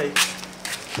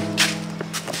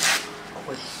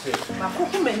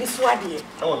 Makuku meni swadi.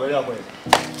 Oh, very well.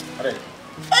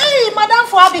 Hey, Madam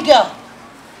for Abigail.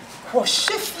 Oh,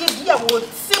 chef ye would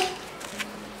sing.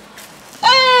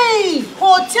 Hey,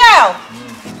 hotel.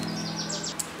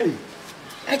 Hey,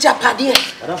 Ejapade.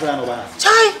 I don't know.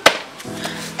 Chai.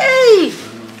 Hey,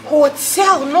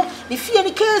 hotel no. If you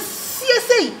any case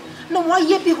CSA, no why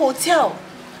ye be hotel.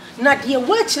 Na die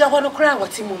wachira ho no kra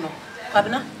watimu no.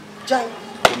 Kwabena. Jai.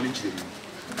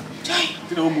 Jai.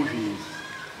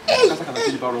 Hey.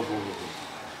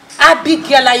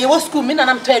 Abigail I was school me na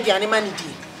nam try aduane ma ne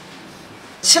die.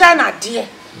 Chira na die.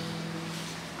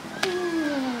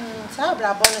 Sa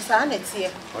bra bonus sa na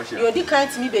tie. You di kan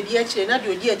timi be die chire na de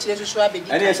odi achire so so abedi.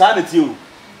 Ene sa na tie o.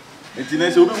 Enti na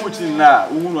se obi mu chi na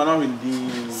ohunu na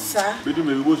hwendi. Sa. Bedu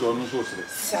me bi so no so sere.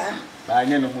 Sa. Ba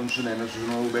nya no ho nsu na no so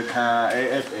no be ka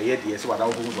ye de se wada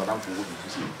wo ho wada fo wo bi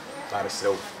si. Ba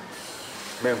resew.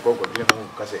 Men ko ko bi na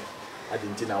ka se.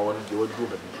 Adinti na won de wodu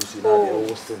be bi si na de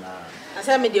wo se na.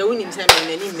 Asa me de wonim se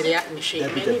me ni mire a me hwe.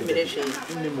 Me ni mire hwe.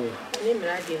 Ni mo. Ni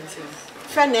mire a de nti.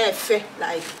 Fa na efe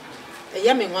like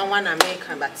eye me nwanwa na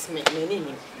America but me ni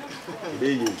ni. Be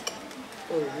ye.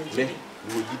 Oh, me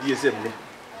wo gidi ese me.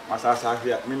 Masasa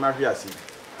hwe me ma hwe ase.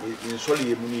 In soli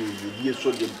ye mu ni ye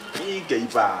soli ye ga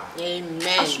iba.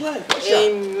 Amen.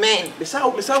 Amen. Besa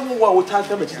wo wa wo ta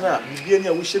ta me tina bibie ni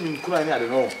a wo hye mi nkura ni ade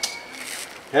no.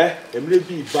 Emre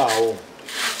bi ba o.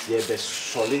 Ye be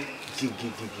soli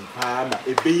gigi pa na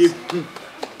ebe ye ku.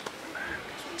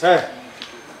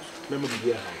 Me mo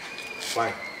bibie ha.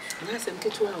 Why? Na sem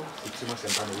ketu a o. Ti ma sem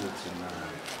pa na wo ti na.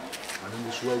 Anu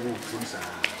mo suwa wo ti sa.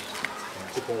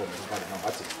 Ti ko mo ba na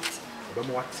ati. Ba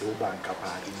mo ati o ba nka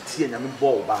pa. Ti enya me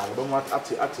ball ba. Ba mo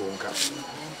ati o nka.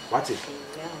 Wati.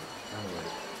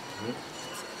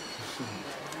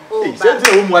 Hey,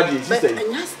 say wo mu adi sister.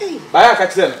 Ba ya ka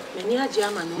kire. Meni aje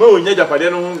ama no. Mo nya japade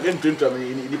no ntwentwa me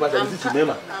ni pa sa ti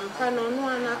mema. Ampa no no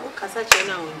ana o kasa che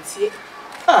na ontie.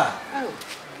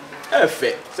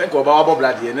 Efe, se ko ba wa bo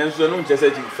blood ye nenso no nche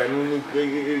se ji fe no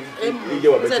ye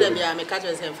wa be. Se de bia me ka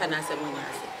je se mfa na asem nya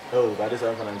ase. Oh, ba de se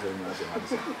mfa na asem nya ase.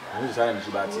 Ani sa na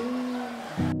mi ba ti.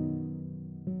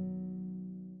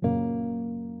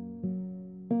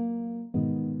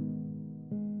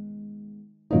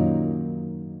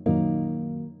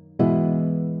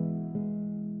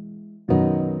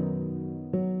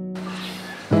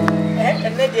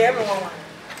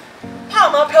 How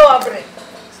ma power break.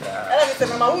 Ela disse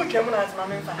mama o que mo na as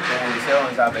mama fa. Você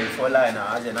on za be for line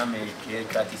na aje na me ke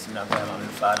gratis na ba mama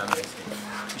fa na me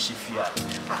se fia.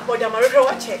 Bo da maro do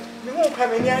watch. Me mu kwa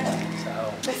me ni aje.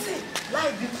 Sao. Me say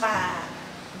live bi pa.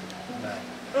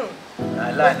 Na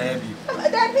line na bi.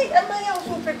 Da bi e ma ya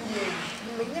so pe bi.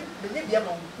 Me ni bi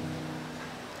ma.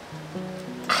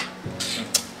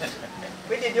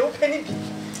 We dey o pe ni bi.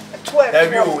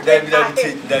 12.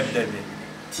 David.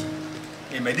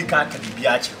 E medical can be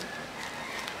achi.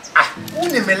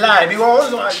 Uni me lie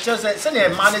because just say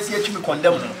na man is here to me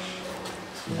condemn no.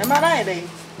 E ma lie dey.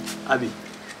 Abi.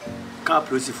 Ka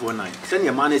prosi 49. Say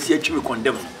na man is here to me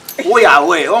condemn no. Wo ya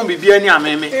we, on bibia ni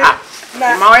ameme.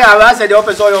 Ma ya wa say the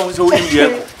officer yo so uni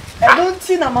bi. I don't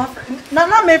see na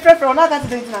me prefer na ka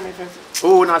say na me prefer.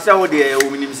 Oh, na say wo dey o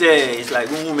minim say it's like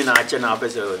who me na ache na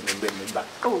person me back.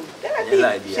 Oh,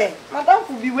 then Madam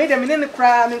fu bi we dem ne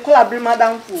kra me collaborate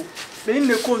Madam fu. Me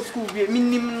ne ko school bi me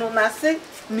nim no na say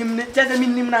nim ne just me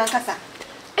nim na nkasa.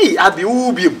 Eh, abi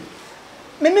wo bi.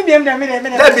 Me bi em da me.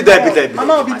 David.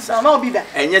 Mama obi da.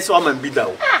 Enye so am bi da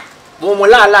o. Mo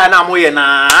la na mo ye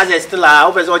na as still a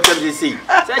o person chem dey say.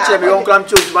 Say chem yon kram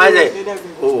choose ma say.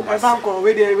 Oh, my bank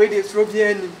we dey throw bi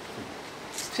ani.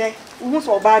 Check. Who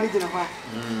so ba ni jina ha.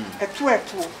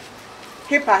 Eto.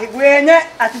 Kepa we enye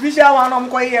artificial one am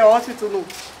ko here hospital no.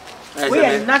 We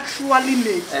are naturally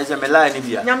made. Ese me lie ni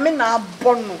bia. Nyame na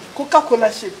abono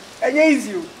Coca-Cola shape. Enye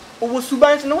easy o. Owo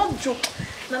suban no what joke.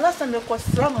 Na last time ko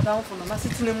sra madam for na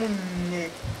sitting na mu nye.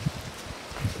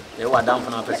 E wa down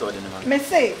for na person de man. Me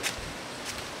say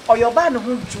oyo ba no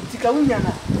ho joke tika unya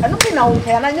na. Anu bi na wo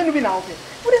pe na nya no bi na wo pe.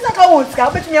 Wo dey saka wo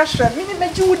tika betumi ahwe. Mi ni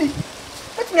meji wudi.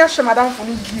 Betumi ahwe madam for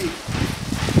no yie.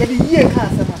 Ye di yie ka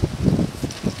asema.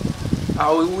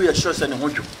 we are sure sending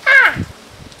home.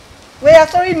 We are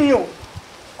sorry, Neo.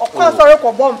 Of course, sorry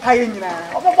for bomb pie.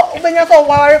 When you saw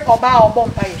worry for bow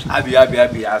bomb pie.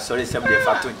 I sorry, some day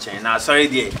fat to chain. Now, sorry,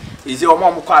 dear. Is your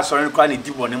mom quite sorry, crying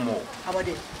deep one more? About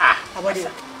it. About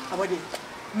it.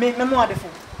 Make me more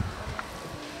different.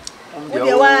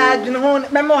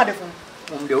 Memoir different.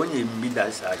 The only me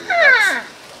that's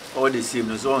all the same,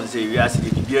 no one say we are seeing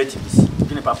the beauty.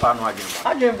 Papa no again.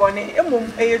 I don't want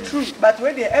it. True, but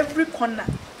where they every corner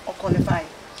or qualify.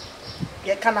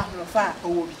 You cannot have fire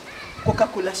or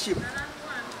Coca-Cola ship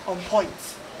on point.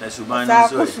 That's human.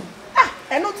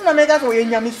 And not to make us way in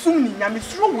Yamisuni,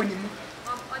 Yamisru winning.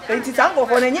 It is uncle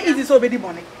for any easy so very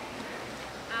bonnet.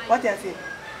 What I say?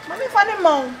 Mammy, funny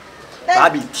mom.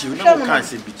 Baby, you know, can't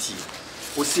say BT.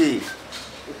 O say,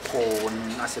 oh,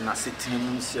 Nasina sitting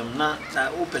in na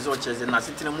opens or chairs and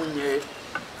sitting in Munya.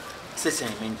 Say,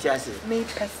 me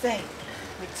per se,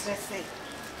 say,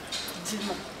 Jim.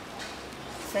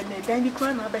 Said me, then you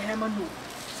can't have a hammer.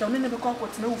 So, never call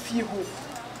what's no fear.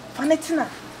 Fanatina,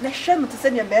 let's show me to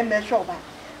send your man measure.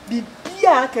 Be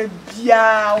beer can be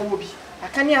a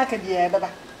canny be a baba.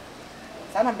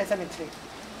 Son of Bessemetry.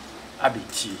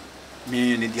 Abiti,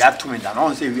 me in the afternoon, and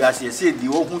on say we are say the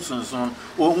old Husson,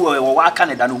 or who are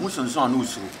Canada and Husson's on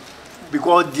Usu.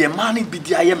 Because the money be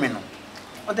the Yemeno.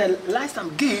 But the last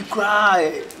time gay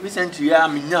cry, listen to ya,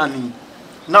 Mignani.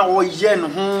 Now, oh, yen,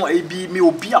 home, a be me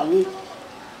or be a wo.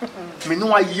 Me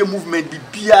no a year movement be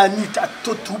beer need a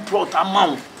total plot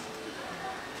amount.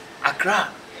 Accra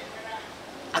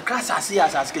Sassi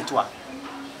as I skate to her.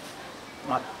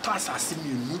 My pass has seen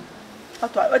you.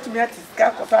 What you have to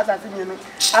scare for pass as you know.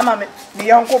 I'm a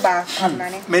the uncle bar.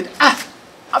 Men,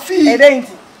 I feel it ain't.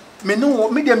 Me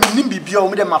no, me them nimby be or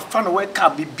me them a fan away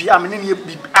cab be beer, me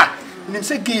be nim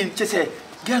say gay, just say,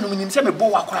 Gan, me say me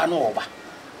bow aqua no over.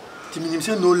 Timmy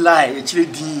say no lie, a chili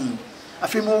dean. I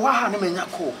feel more wah, no me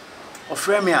yako. Or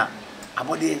Fremia,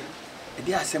 about the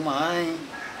dear say mine.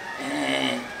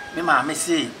 Me mamma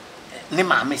say,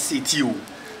 Nima me say to you.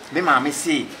 Me mamma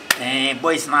say,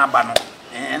 boys na bano,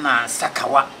 and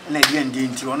Sakawa, and again, the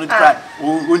interior, not cry,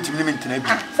 or going to limit to me.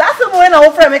 That's the one I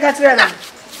offer me catch.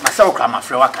 Myself, I'm a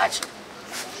flower catch.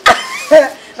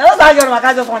 Now, I got my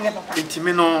catch on your papa.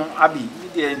 Intimino, Abby,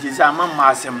 it is a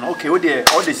mamma, okay, all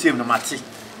the same, no matter.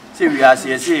 Say we are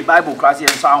say Bible class and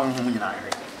sound whom you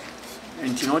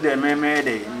and you know the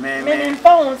me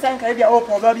phones and can be all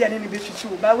probably an inhibition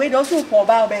too, but we don't so for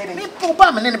bow baby. Me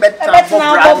papa me bed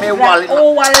me wall.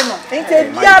 Oh, why no? It's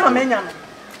a piano menu.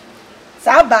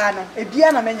 Sabana, a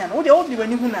piano menu. Oh, the old you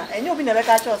when you and you'll be never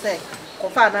catch or say,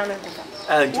 Confad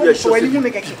and you show when you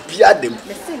make a piad them.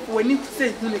 When you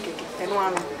say you make it and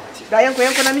one. Diane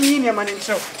Quancana man in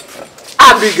show.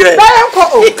 Abigail.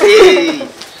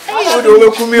 Oh, do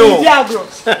look me on.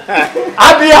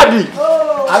 Abi.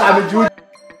 I'm a Jew.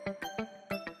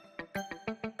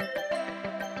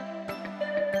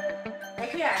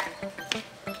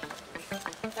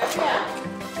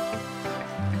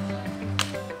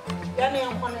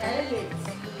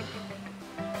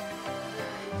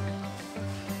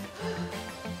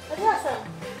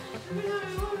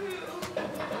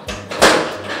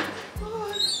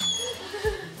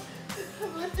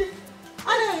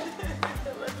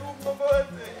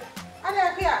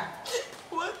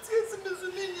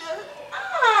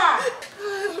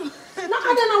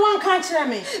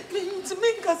 Me to me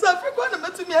cuz Africa na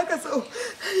to me aka so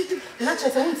na che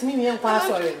se ntimi me nkwa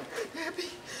sorry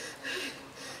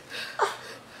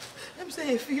I'm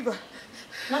saying fever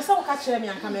na so ka kire me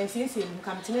anka me nsiesie mu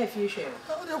kam tena afie hwe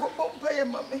o de go pompa ye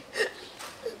mame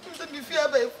to me fear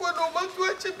ba fo no ma to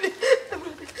achi me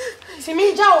si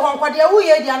mi ja wo nkwa de wo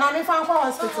ye dia na me fa nkwa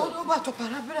hospital o ba to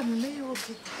para bra me me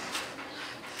okay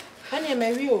Ani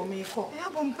me wi o me ko. Ya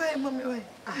pompa ye mame we.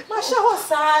 Ma sha ho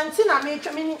sa nti na me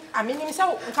twa me amini se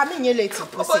nka me nye late. O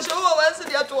ba sha ho wa se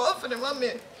dia to off ni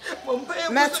mame. Pompa ye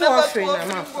me to off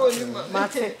na ma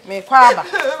te me kwa aba.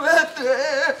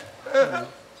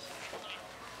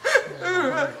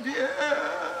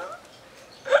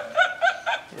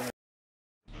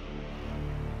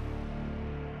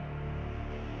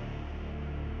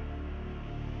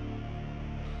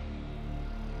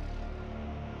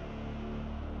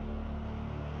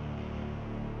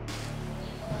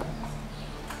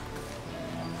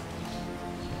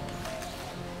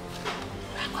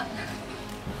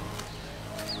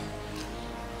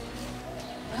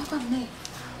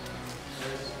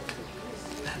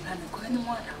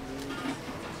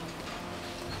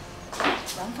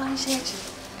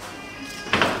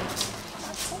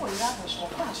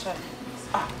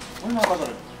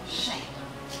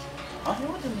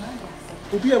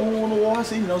 Obi a woman was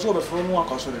saying, also the phone one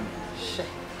costing.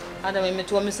 Adam me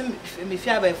to me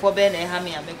fia by for ben e ha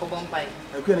me a me ko bon pai.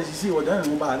 E ku na sisi o dan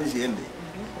no ba na si ende.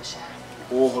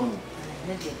 O ho no.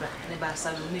 Ne de bra, ne ba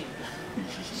sa no me.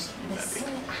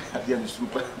 Adia me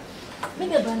super. Me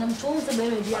de bra na me to se be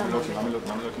me dia. I'm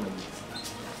looking.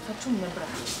 Fatu me bra.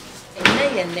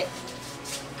 Enne enne.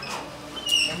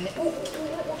 Enne.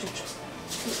 Chuchu.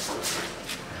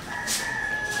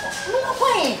 No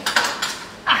kwai.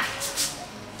 Ah.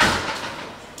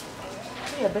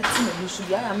 Ya beti me lusu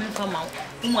ya ya me fa ma.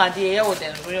 Mu ade ye wo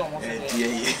den re o mo fe.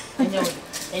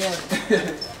 Enye wo.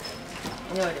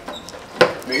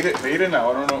 Meire na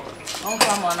oro no. On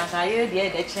fa mo na ka ye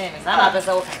de chen. Sana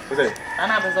pesa wo.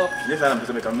 Sana pesa wo. Yes, I'm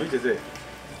pesa me kam no je say.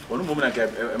 Onu mo na ka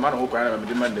e ma no ko na me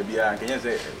de man da bia kenya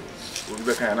say obi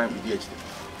be kan na bi di achi.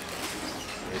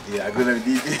 E di agona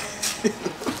di.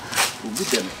 Obi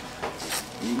dem.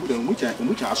 Ibu dem mu cha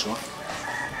aso.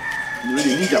 Ni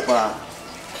ni ninja pa.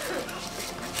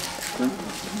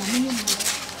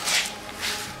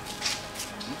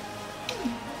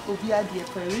 Obi adie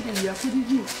pa we de ya kudi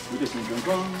di. We de sin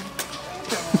gon.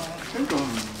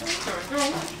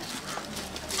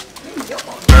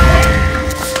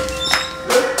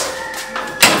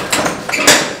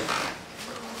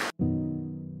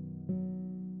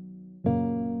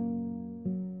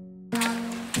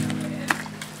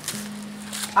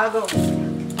 Ago.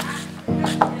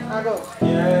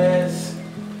 Yes.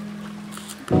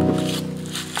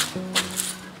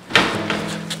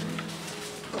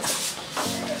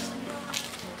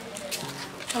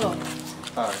 Hello.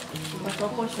 Hi. Dr.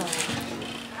 Portia.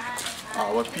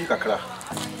 What pi kakra?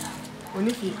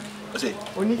 Onifi. Say,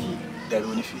 Onifi. there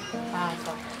onifi.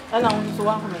 So. And I want to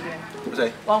walk home again.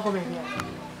 Say, Walk home again.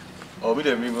 oh, we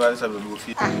dem go answer the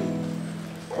fi.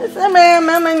 Say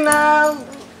me na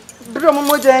bro mo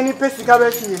moja ni pesika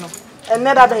be fie no.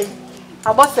 Enne da be.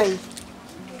 Abo say.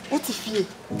 Uti fie.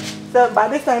 So by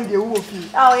this time dey wo fie.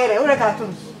 Ah, here we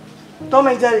cartoon. Tom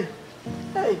and Jerry.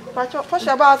 Hey, Pacho,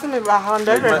 Portia ba ask me ba 100.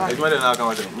 E ma de na kan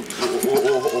wa de.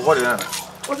 O ho de na.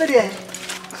 O se dey.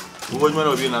 O ho ma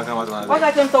na obi na kan wa de. O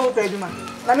ka tem to wo pe duma.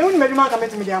 Na me uni me duma ka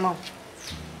met me dey ama.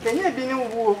 Kenya bi ni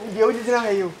wo dey o di na ha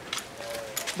yo.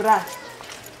 Bra.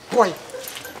 Boy.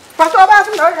 Pacho ba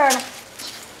ask me na ka na.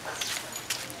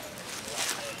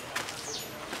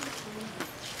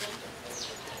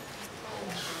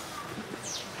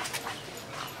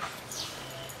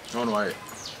 No, why?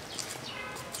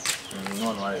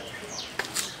 No, why?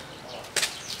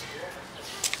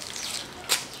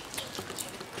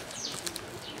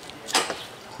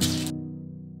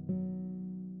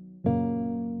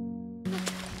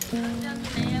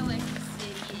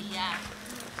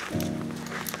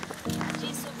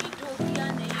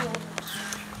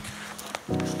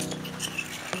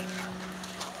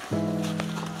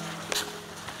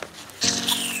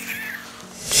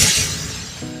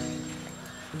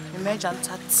 Imagine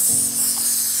that.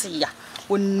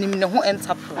 Wonim ne ho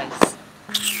enterprise.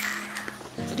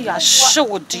 Di a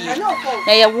show di.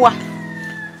 Na ye wo.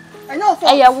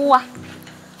 Eye wo.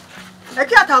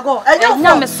 Eki atago.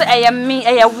 Enya me se eye me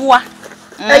eye wo.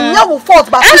 Enya wo fault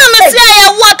ba. Enya me se eye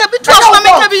wo ka bi to na me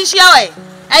ka bi nhia we.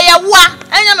 Eye wo.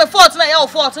 Enya me fault na ye wo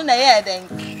fault na ye den.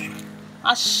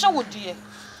 A show di.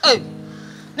 Eh.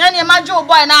 Na ne ma jo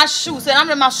boy na show se na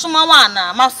me ma soma wa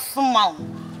na ma soma.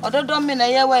 Ododo me na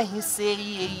ye wa hi se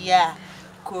ye ya.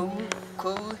 Ko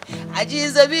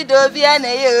ajizo bi do bia na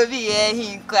ye obi ye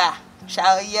hi kwa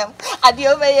shawyem ade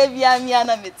oba ye bia mia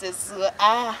na metesu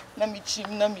na mi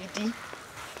chim na mi di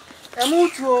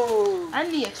emutu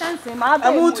ani e chance ma ba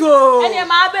emutu ani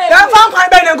ma ba dan fan kwan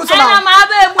be na nguso ma ani ma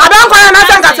ba emu adan kwan na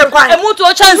san ka sem kwan emutu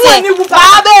o chance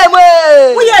ma ba emu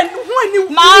wo ye hu ani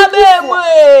ma ba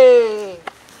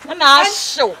emu na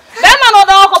show be ma no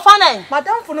da ko fa na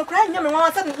madam fo no kra nya me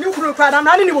wan sa ni kuru kra da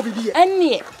na ni bo bibie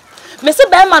ani me se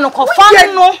be ma no ko fa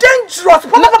no dangerous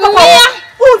papa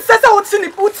who says I would see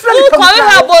it put friend come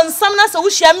ha bonsam na se wo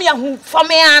hia me ahu fa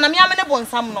me ana me amene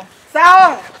bonsam no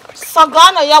sao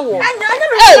sagana ya wo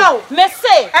me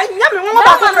se anya me won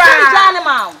ba kra jana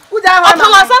ma wo ja ma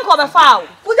ma san ko be fa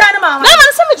wo ja ma na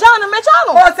man se me jana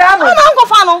o sa mo na ko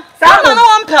fa no na na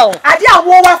won pel ade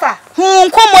awo wa fa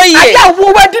nkomo ye ade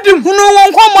awo wa didim hunu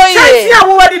nkomo ye ade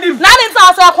awo wa didim na ni ta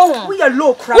asa ko hu wo ye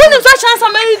low cra wo ni fa chance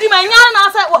ma di ma nya na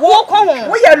asa wo ko hu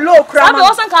wo ye low cra abi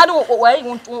o san ka de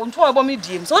wo nto ebo me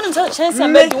diem so wo ni fa chance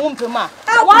ma di wo mpema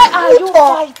why are you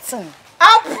fighting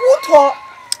aputo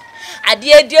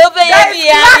adie di obe ye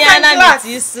ya na mi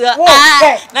ti so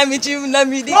na mi chim na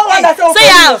mi di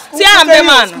say am be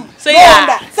man say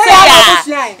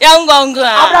ya ngongo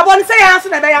abrabon say ya so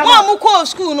na be ya mo ko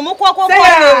school no mo ko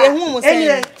ye hu mo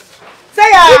say Say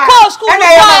ya. Because school I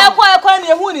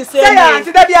who is saying. Say ya,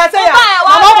 say ya, say ya.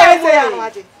 Mama go say ya,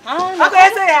 waje. Okay,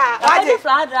 say ya, waje.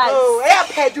 Fried rice. Oh, eh,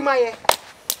 peduma ye.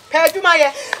 Peduma ye.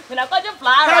 When I got your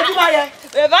flour. Peduma ye.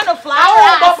 We want to fly. I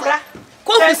want bofra.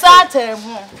 Cook sate.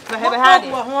 We have had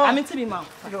it. I mean to be mom.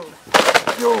 Yo.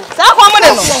 Sa kwa mo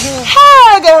no.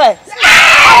 Hey, girl.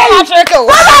 Ma trick.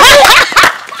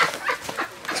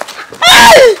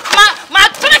 Hey, ma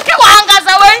trick wa hanga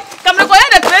za we. Come go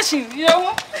here the crashing, you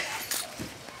know.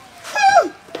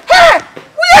 Hey,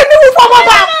 we ain't new for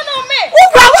mama. No, me. Who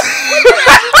brought?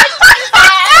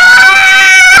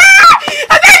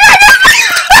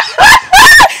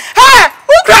 Hey,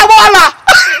 who grab all?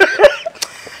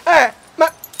 Hey,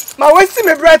 my wasting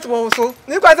my breath also.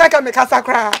 You guys can make us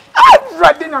cry. I'm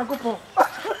ready now, go for.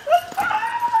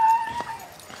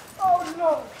 Oh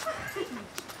no.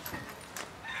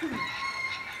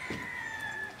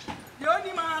 The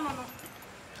only man on.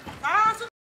 I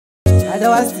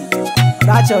don't want to see.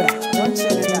 Rachel, don't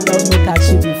tell me I love me catch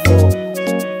you before.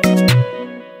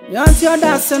 You want your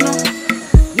dance, no?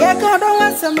 Yeah, God, don't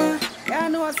want some. Yeah,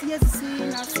 no, I see you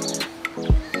see us.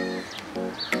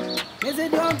 Is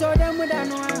it don't tell them with that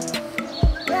no?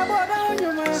 Yeah, but down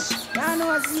your man. Yeah, no,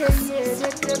 I see you.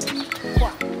 Yeah,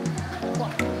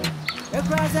 what? The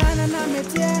cross and I'm a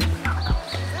tear.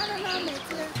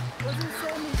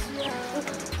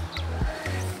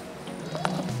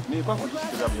 Me, what would you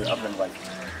have your upland wife?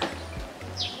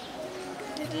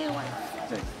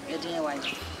 Your dear wife.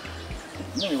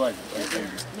 Me, wife.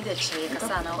 Me the chair,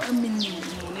 Kasana. I mean,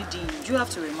 you have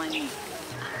to remind me.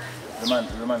 Remind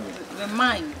me.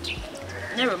 Remind.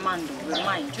 Never remind.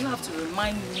 Remind. You have to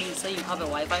remind me. Say you have a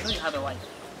wife. I know you have a wife.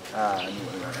 I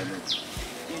know.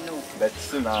 You know. But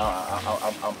still now,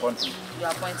 I'm pointing. You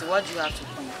are pointing. What do you have to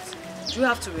point? Do you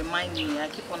have to remind me? I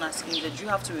keep on asking that. Do you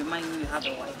have to remind me you have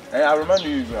a wife? Hey, I remind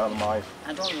you I'm my wife.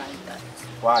 I don't like that.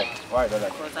 Why? Why don't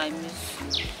like? Because I miss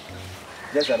you.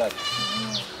 Just like that.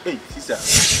 Hey, sister.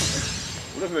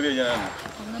 What if you're young?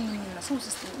 So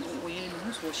sister,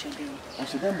 who's watching you? I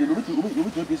said, then you will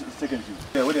be second.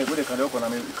 Yeah, what they can open. I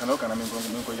mean, go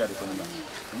yard for them.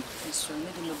 So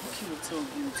maybe the book will tell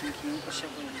you to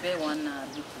bear one.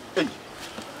 Hey.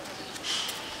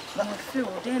 I feel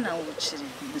then I will chill.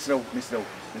 Mr.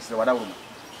 Wadawoman.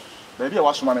 Baby, I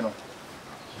watch mamma.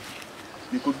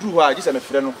 You could do what I just am a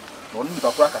friend. No need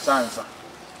to crack a science.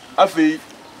 I feel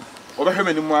over him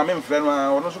and my men friend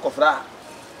or no so of that.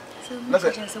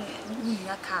 Nothing. I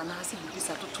can't ask you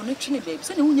to baby.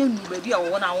 Send you baby, I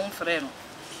want our own friend.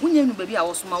 When you baby, I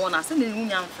was my one, I send a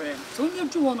young friend. So you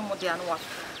do one more than one.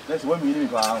 That's one meaning.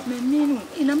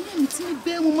 In a minute, me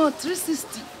bear more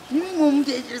 360. You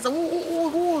is a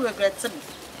who regrets me.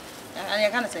 And I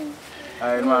can't say.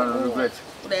 I don't regret.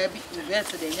 There be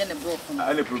regrets today, and a broken. I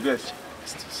only progress.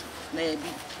 Maybe.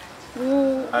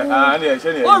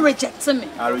 Oh, reject me.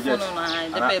 I reject.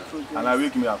 And I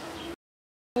wake me up.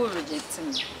 Oh, reject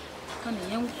me.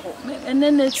 And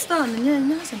then it's done, and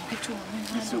you have some picture.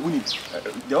 So, we need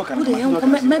the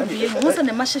young maybe once in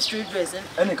the magistrate dress.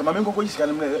 And come on, go after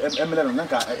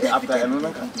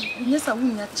yes, I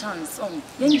win a chance on.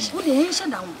 Then you put the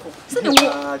ancient down. So,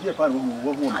 dear part of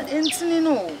I didn't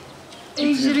know.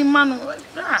 Asian man,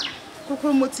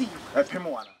 Cocomotti. A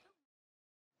Pimoana.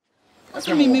 That's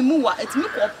me, Mua. It's me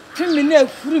for criminal,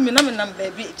 criminal,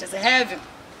 baby. It's just a heaven.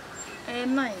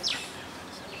 And nice.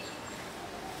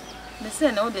 They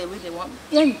say no, they really want.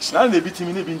 Now they beat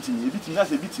me,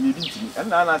 that's a beat me,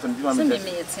 and I asked them to me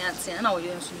and I will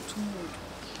use you too.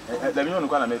 Let me on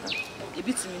the make a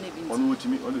bit me, on what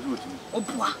me, on the wood. Oh,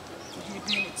 boy, you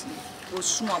be it. Oh,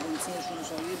 small things,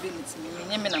 so you be it.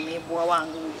 Me, and I may bow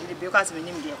and go because we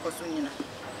name the Cosuna.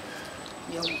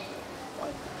 Young.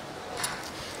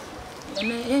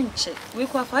 And check. We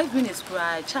got 5 minutes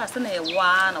cry, chance and a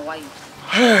 1 away.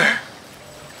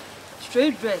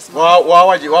 Straight dress.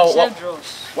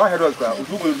 Why had us go?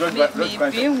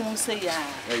 Who say, yeah,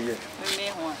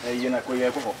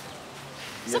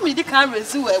 somebody can't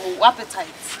resume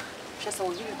appetite. Just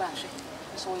so you back.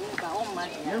 So you got all my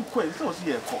quaint, so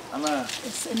here. And I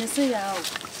say,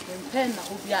 and pen, I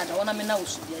hope you are the one I mean, now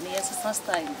should be an yes,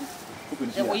 style.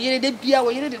 They were here, they be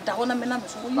away, the down a man. I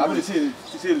will say,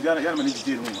 the young man is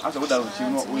dealing. I thought that was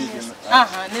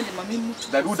aha, and then the mammy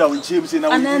that would have James in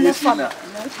our father.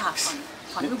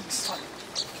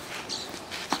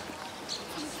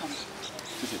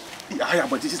 I am,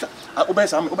 but this is I obey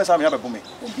some other woman.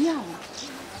 And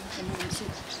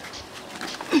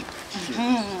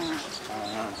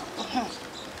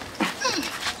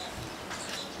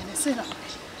I said,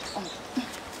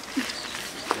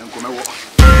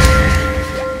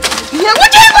 yeah,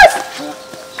 what is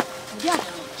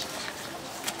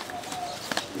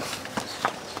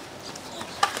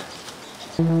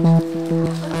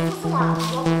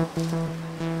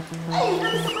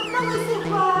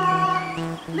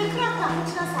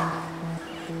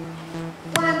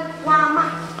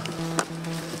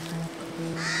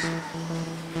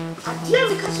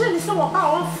share this one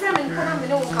about one frame and come and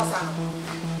no casa.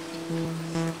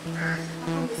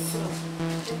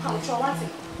 How to what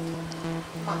it?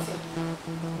 Martin.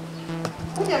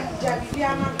 Who ya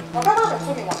Javiana? Baba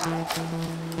told me what happened.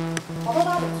 Baba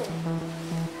told me.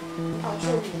 I'll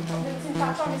show you. Let's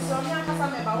touch on this on your casa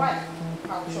member wife.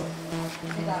 I'll show you.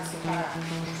 That's the car.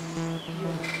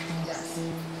 Yes.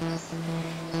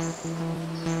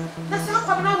 That's not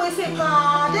coming out with it, ma.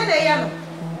 Then they are.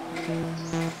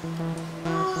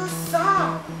 Oh, sir.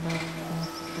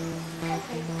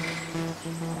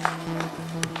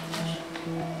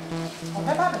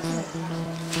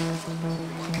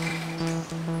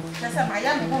 Nasa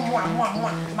Miami go mo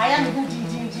Miami go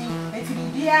jinjinji eti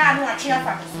bibia no atwe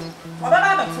afa so obaba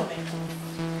ba to me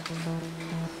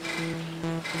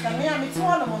na me ti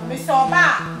wono mo me se oba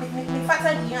me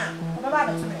fata dia obaba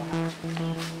ba to me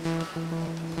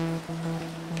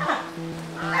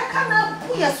I can't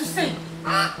put you to say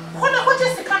kono ko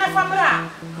just kana famra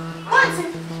what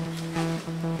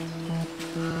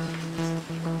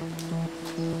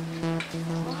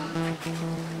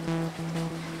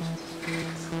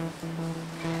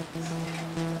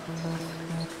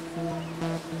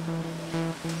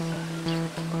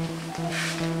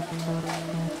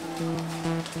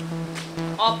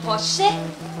Oh, Portia.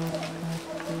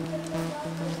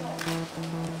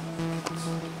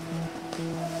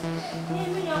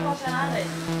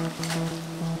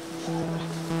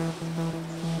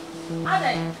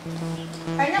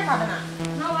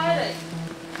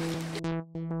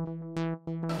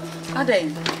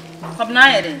 Ade,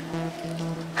 Boniayefo.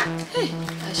 Hey,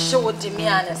 I show the me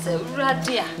and say,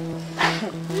 "Radia."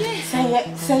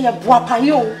 Say ya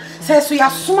boapayo. Say so ya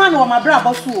suma no ma bra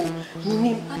boso.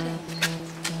 Nim.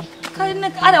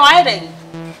 Ade why then?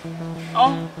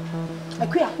 Oh,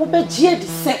 Akua wo be gie de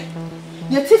se.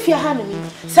 Ye tifia ha ne mi.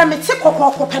 Se me ti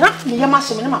kokoko pena me ye ma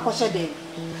hye me ne makɔhye de.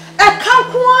 Eka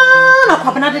kwa na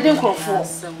kwabena de nkrofo.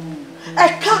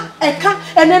 Eka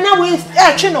enena we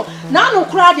twe no na no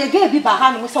kura de ga bi ba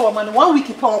ha no se wo ma no 1 week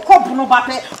pe okɔbu no ba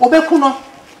pe obeku no.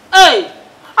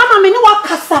 Ama me ni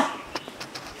wakasa.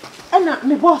 Ana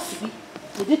me boss bi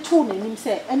me de to na nim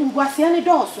se eni guase ane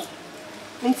dɔɔso.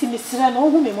 Nti me sira na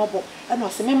ohu me mobo ana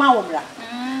ose me ma wo mra.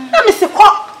 Na me se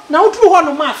kɔ na woduru ho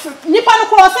no ma nipa no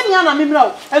kɔ ose me ana me mra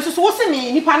o. Enso so wo se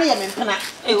me nipa no ye me mpena.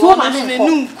 To ma me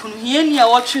nunkunu hie ni a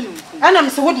wo twe nunkunu. Ana me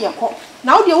se wo de kɔ.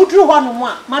 Na wo de woduru ho no mo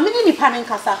a ma me ni nipa ne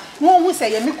nkasa. Wo hu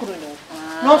se ye me kunu no.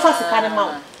 Na onfa sika ne ma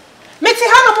wo. Me ti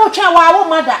ha no mo twa wa wo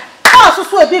mada. O so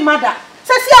so ebi mada.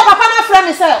 Sesi a papa na frɛ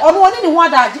me sɛ ɔno oni ne ho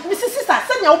adaage me sisi sa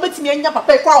sɛ nya wo betimi anya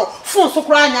papa kwa wo fon so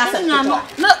kura anya asɛ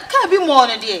na ka bi mo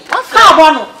no de ka bo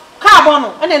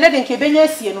no ɛna ne de nke benya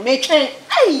asie no me twɛn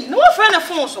no wo frɛ na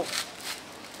fon so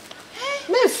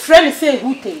me frɛ me sɛ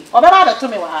hute ɔbɛba ba to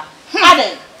me wa ha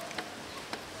ade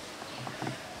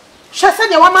hwɛ sɛ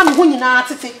nya wama me ho nyinaa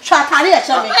tete hwɛ atare ya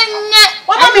kyɛ me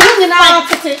wama me ho nyinaa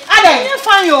tete ade nye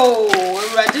fan yo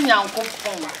ewurade nyanko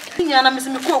fon nyana me se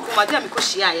me ko kuma de me ko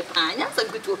hia ye pa nya sa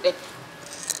gutu pe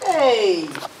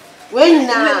we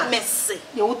nyina messe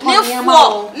ye wo to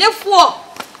nyama ne fo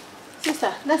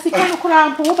sister na sika no kura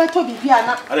mpo wo beto bibia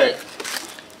na ade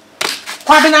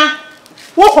kwabena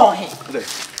wo ko he ade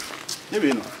ne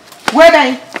be no we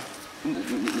dan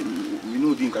mi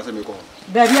no din kasa me ko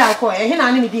ba bia ko he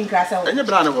na ne mi din kasa wo enye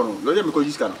bra ne ko no lo ye me ko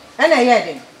jiska no ena ye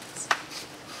den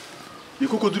mi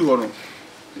kokoduru ho no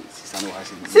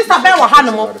sister be wa ha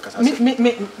no mo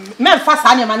me fa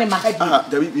sa ne ma ne ma ha bi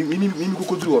da mi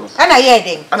kokoduru ho no ana ye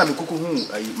den ana me koko hu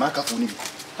ayi maka fo ni bi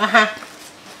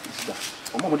sister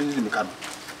o mo de me ka no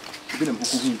bi na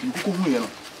koko hu ye no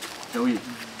e we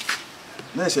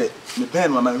na se me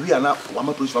pen ma wi ana wa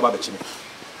ma police baba be chi me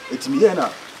etimi ye na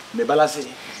me balance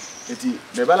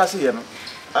ye no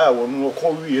a wo no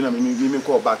ko wi ye na me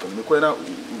ko back me ko na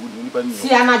nipa ni si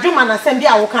anadwuma na sem bi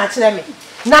a wo ka kire me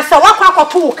na se wakwa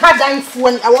akoto ka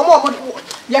danfo ni awo mo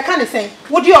ye ka ne sen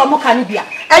wodi o mo ka ne bia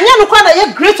enye no kwa na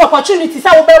ye great opportunity say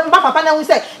wo be mba papa na wo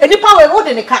say enipa we wo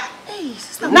de ne ka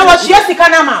na wo hia sika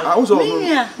na ma wo so we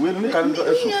no ka ndo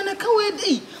eso na ka we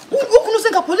di ukunu se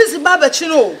ka police ba ba chi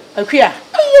no akua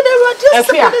ayi de radio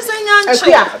se police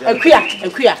nyanche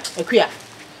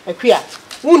akua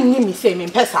wunni mi say me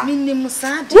mpesa minnim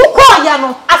saade wo ko ya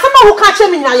no asema wo ka che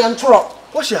me nya ye ntoro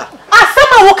Portia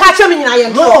asema wo ka che me nya ye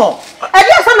ntoro e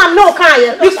dia sama no ka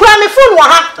ye bi kura me phone wa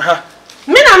ha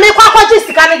me na me kwa kwaji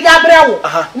sika ne dia brɛ wo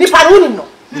ni pa no nim no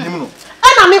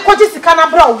ana me kwaji sika na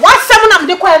brɛ wo wasɛm na me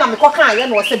de kwa ye na me kɔ ka ye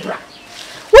na wo se bra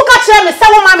wo ka che me sɛ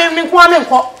wo ma me nko ame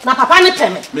nkɔ na papa ne pɛ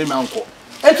me ma nkɔ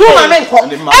etu ma me nkɔ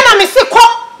ana me se kɔ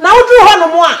na wo duru hɔ no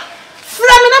mo a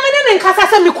fra me na me ne nkasa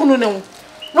sɛ me kunu ne wo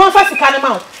no fa sika ne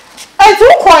ma wo Enti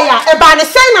ukoya e ba ne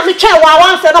sen na me twa wa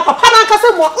wan se no papa na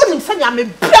nkase mo onim se nya me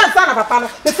biansa na papa no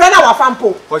me friend na wa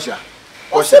fampo. Portia.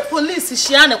 Police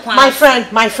share ne kwan. My friend.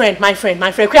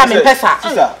 Kria me pesa.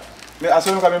 Sister. Me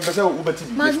aso no ka me pesa ubeti.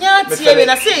 Manya tie me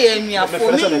na say ye nuafo.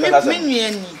 Me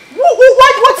nuani.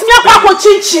 What me akwa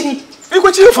chinchini.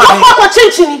 Iko chi fa. Akwa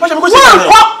chinchini. Portia me ko chi.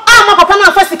 Ama papa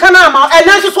na fa sika na ama e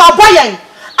na so aboyen.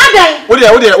 Adan. Wo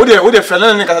de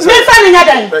friend na kasa. Me fa ni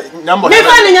nyadan. Me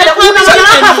fa ni nyadan. Una na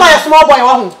ka so small boy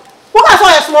wa hu. Who can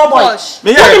say a small boy?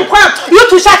 Me you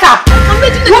to shut up.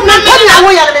 You me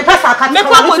pesa ka. Me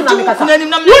kwa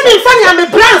you ni sani am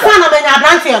brand sana menya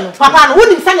brand papa no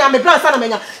woni sani am brand sana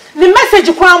menya. The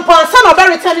message kwa mpa sana obe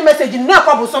return message na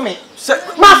kwa bo so me.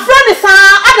 My friend is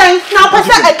adan na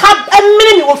pesa e ka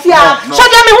emini mi ofia.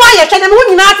 Shoda me ho aye, shoda me ho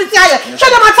nyina atete aye.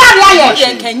 Shoda matari aye. Ye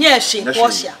nkanye hye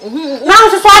Portia. Na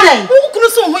so so adan. Kunu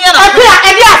so ho ya na.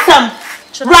 E di asam.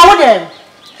 Brawo dem.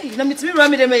 Na mitimi rua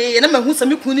me dem na mahu se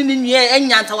me kunu ni nua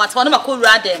enya ntawatawa na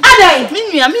makowura dem. Adan. Me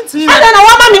nua mitimi. Adan na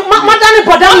wa ma madani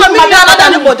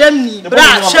bodam ni. Bra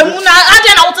hwemu na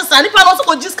adan na wote sa nipa no so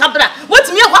ko jis kabra.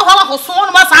 Wotimi akwa ko so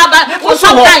no ma sa ba. Ko so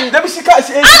kan. Da bi sika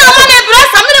se. Ana ma me bra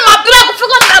sa me ma bra ko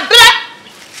figo na bra.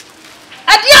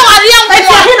 Adia wari an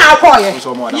ko. He na akoye.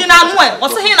 Ni na mo e. Wo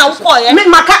se he na wo koye. Me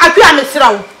maka akua me sira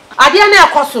wo. Adia na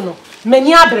ekoso no.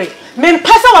 Mani abre. Me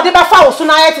pesa wo de ba fa wo so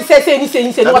na ye te se ni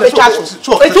wo be twa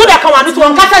so. Etu da kan wanu to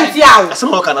on kasa ntia wo.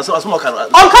 Asemo kan.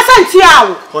 On kasa ntia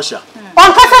wo. Portia.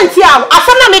 On kasa ntia wo.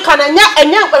 Asem na me kan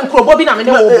enya nkrobo bi na me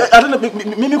ne wo. Adena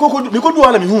me ko du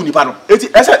ala me hu nipa no. Eti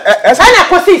ese na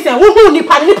ko si sen wo hu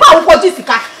nipa wo ko ji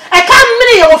sika. E kan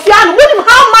mini ye wo fia no. Wonim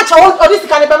how much o di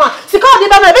sika ne be ma. Sika o di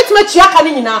be ma betima tua ka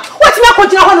ne nyina. Wotime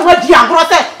akogina ho no ho di agro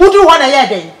se wo du ho na ye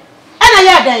den. E na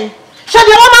ye den.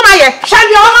 Shabi o mama ye.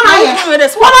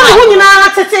 Mama hu nyina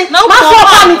tete. Ma so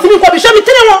ka mi timi ko bi shabi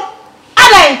tini wo.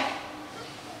 Adan.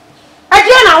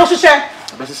 Adie na wo hwehwe.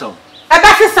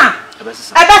 Ebesisa.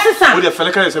 Wo de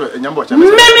fele kan se nyambo cha. Me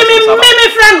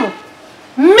friend no.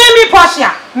 Me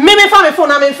Portia. Me fa me phone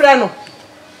na me friend no.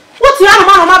 What you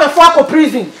are man be for ko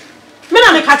prison. Me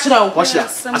na me ka kire wo. Portia.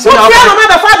 What you are man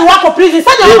be for ko prison.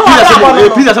 Say dey go.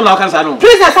 Prison some na kan sa no.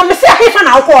 Prison some me say ahifa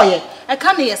na wo ko ye. E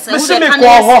ka ne yesa. Me se me ko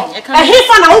ho.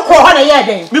 Ahifa na wo ko ho na ye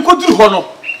den. Me ko duru ho no.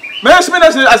 Me se me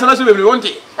na se asana se bebre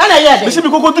wonte. Ana ye den. Me se me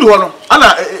ko duru ho no.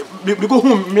 Ana me ko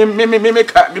hu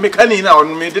me ka ni na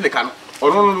on me de ka no.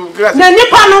 Ono grass. Na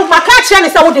nipa no maka kire ni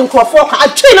say wo de nkrofo ka.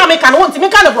 Atwi na me ka no wonte me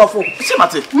ka ne brofo. Se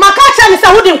mate. Maka kire ni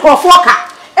say wo de nkrofo ka.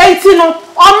 Enti no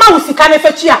oma usika ne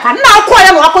fachi aka na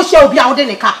akoye no akohia obi a wo de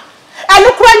ne ka.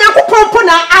 Enu kura nyankopon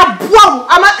na aboa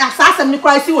ama asasem ne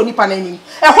kura si woni pa na anim.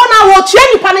 E ho na wo tua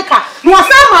nipa ne ka. No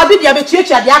asa ma bi dia be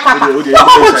tuatua dia aka ka. Ko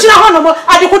kira ho no mo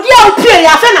adekodi a wo pie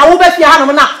ya fe na wo ba fie ha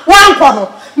no na wanko no.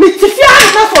 Mi tifia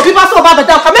na so bi ba so ba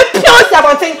beda ka me pie o si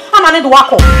abonten ama ne de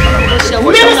wako.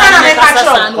 Mimi sana me ka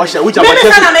cho. Portia, we Mimi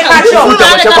sana me ka cho.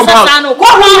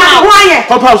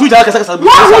 Compound so ja kasa. Wo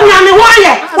hu nya me wo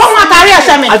aye. Wo ma tare a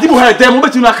shame. Adibu ha dem mo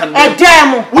betu na kan.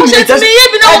 Edem. Me ye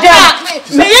bi na wo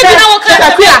ka.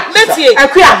 Metie.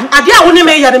 Akua, ade a wo ne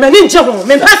me ye de me nje ho.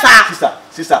 Me pesa.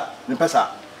 Sister, me pesa.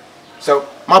 So,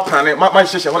 my plan, my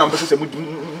sheshe when I'm supposed to move.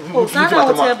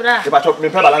 Me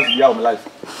balance the of my life.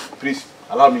 Please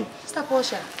allow me. Sister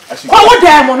Portia. Kwa wo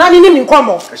dem na ni mi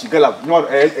nkomo. She girl up. No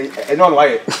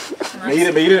why. Me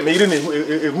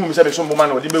hu me say some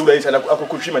woman or the be wura inside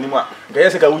akokotwi mani mu a. Ga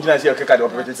yese ka wujina say okeka the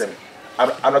operating center.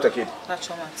 I'm not a kid.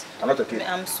 I'm not a kid.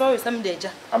 I'm sorry, some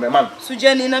danger. I'm a man.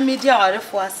 Sujani na media are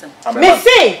for us. Me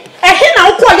say, na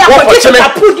wo ko ya ko ji ka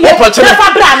pudi.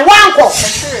 Never brand wanko.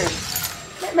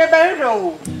 Me bury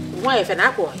do. Why if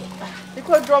na ko?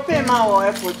 Because dropping my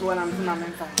airport when I'm doing my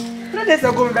 3 days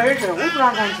ago me bury do. Who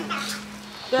brand country?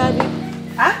 Daddy.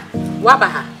 Huh?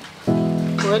 Wabaha.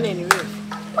 Ko na ni we.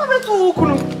 Ma be tu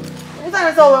kunu. We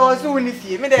say so we was who ni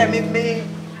fie. Me dey me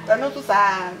no to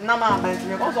sa na ma ban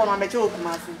me ko so na me che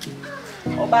okumasi.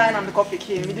 Oba na me coffee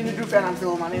ke me di ni do friend am say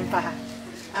o ma me mfa ha.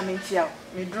 Amentia.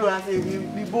 Me drew and say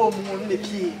we bo mu no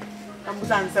pie. Am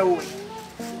busan say o.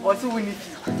 O si wini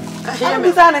fie. Am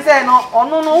busan say no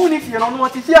ono no wini fie no no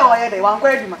ti fie o ye dey wan kwa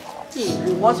aduma.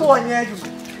 Wo so onye aduma.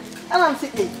 Am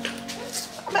say eh.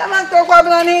 Me man to kwa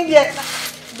bla ni die.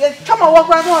 Come on, walk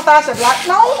around on Tasha Black.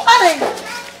 No, I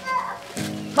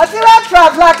didn't. Material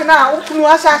trap black now. Ukunu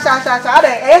asha.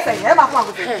 I say, hey, my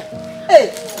father.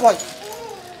 Hey, boy.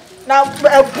 Now,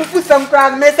 bufu some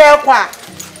crowd, me say kwa.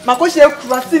 Makoshi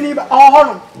krasini ba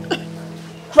hono.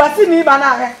 Krasini ba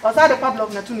na he. Osa the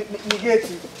problem na to negate.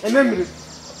 Ememre.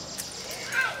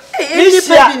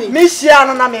 Me share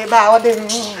no na me ba o de.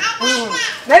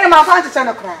 Na ma fan ti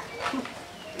chana kra.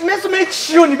 Me so me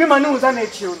chiu ni bi ma no uza na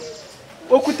chiu.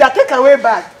 Okuta take away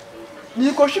bag.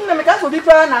 Me ko shim na me ka so bi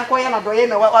kra na akoya na doye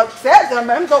na wa say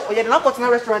me so ye na ko tena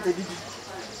restaurant edidi.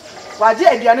 Wa je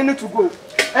aduane no to go.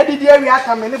 Edidi awi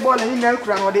aka me ne ball ni na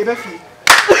kura na o de be fi.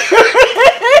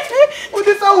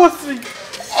 Udi so wo sweet.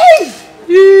 Hey!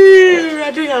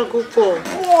 Ready uncle Paul.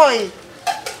 Boy.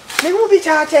 Me mu bi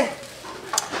chache.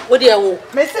 What do you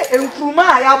want? Me say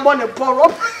enkruma ya bo ne boro.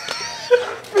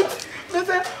 Me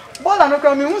say ball no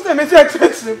kra me hu say me say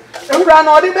expensive. Enkura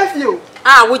na o de be fi o.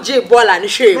 Ah, we je ball and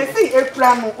shame. Me say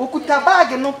ekura no okuta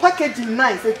bag no packaging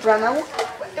nice ekura na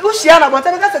wo shia na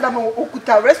bonta me ka say da no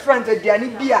okuta restaurant aduane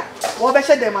bia wo be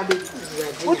she dem ade.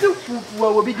 Wo tu fufu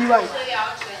wo bi di wa.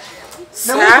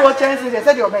 Na mo to chance dey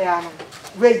say dey obe ya no.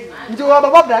 Wait, nti wo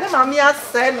baba bra na me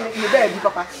asem me da bi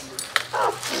papa.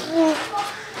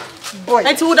 Boy.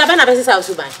 Enti wo da be na be say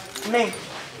so ban. Me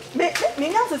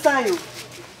nya se san yo.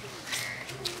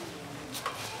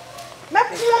 Me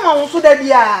ko ma wo so da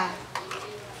bia.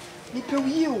 Me pe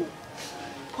wi o.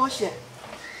 Portia.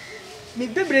 Me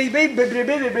bebre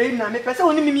na me pese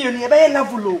oni mi mienu e be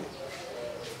level o.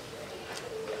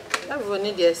 Level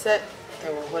ni dey say e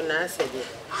wo ho na ase dey.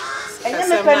 Enye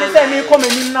me pele say me come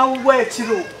ni na wo a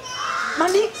chiro.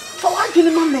 Mami, so what do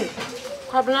you mean?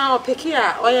 Kwabna o peki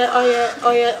a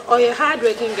oye hard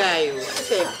working guy o.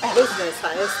 Say business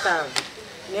style.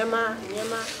 Nyema.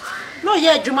 No ye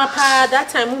adwuma pa that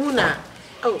time hu na.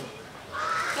 Oh.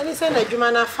 Ani say na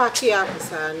adwuma na faki up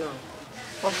sa no.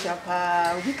 Portia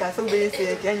pa, obi ka so be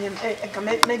say kenyem e ka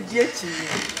me na die chi.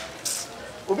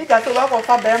 Obi ka so ba ko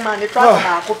fa be man ni trap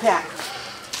na akopɛ a.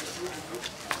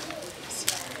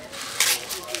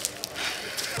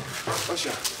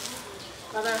 Portia.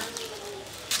 Baba.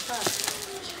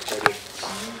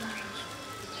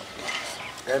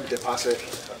 The passer,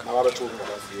 I want to talk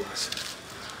about you.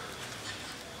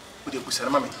 Would you push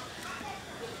me?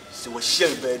 So was she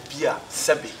beer,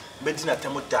 Sabi, Medina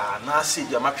Tamuda, Nasi,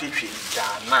 Yamapi,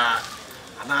 Dana,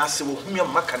 and I say, whom your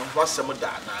macan was some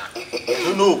Dana.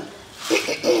 You know.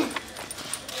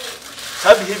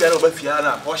 Sabi behavior over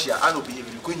Fiana, Portia, I will be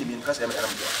able to go in because I'm there.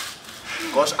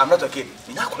 Because I'm not a kid.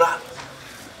 Inakura.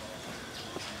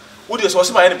 Would you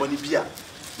also my anybody beer?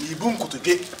 You boom to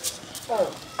get.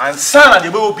 And son,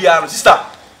 the will be our sister.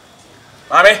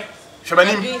 Mammy,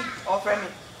 Shamanim, Offer me.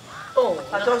 Oh,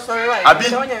 I just sorry, right? I be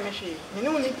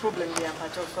no need problem there, I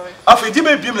just sorry. after you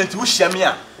may be able to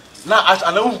Shamia. Now,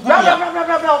 I know who I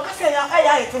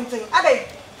I think. I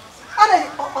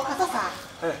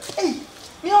hey,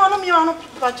 me want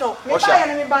Pacho. Me buy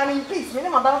and me buy in peace. Me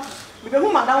madam, me be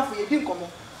who madam for you didn't come.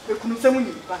 We couldn't say we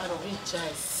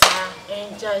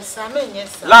enjoy some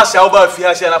yes. last year, about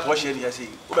Fiasia and Portia, I say,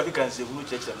 who can say who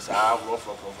checks them, rough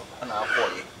and I'll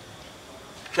call you.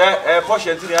 Share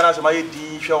Portia to the others, my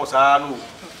D shows are no.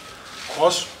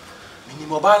 Cause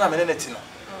Minimobana Menetina.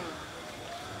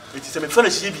 It is a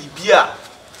furnish beer.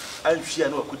 I'll see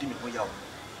no good in me.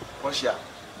 Portia,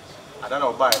 I don't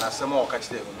know buy and some more catch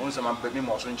them. Once a man pay me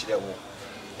more soon to their wall.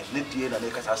 And knit the end and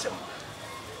make us assemble.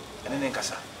 And then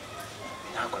Casa.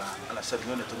 And I said,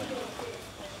 no, to me.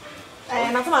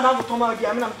 And I'm not Tomorrow,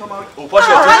 I'm not Tomorrow. Oh, Portia,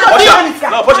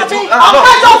 no, Portia, no,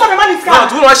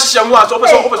 too much. She was open.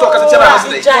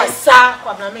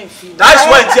 That's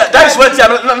what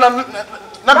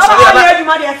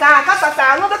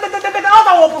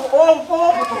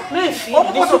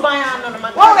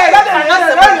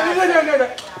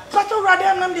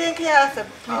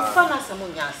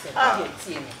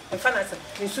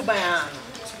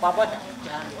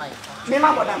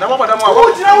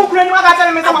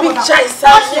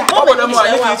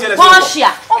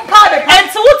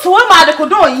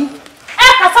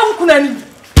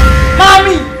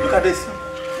look at this.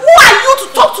 Who are you to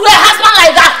talk to a husband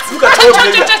like that? Look at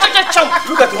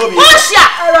the hobby. Portia,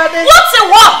 what's a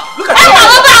war? Look at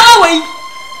the way.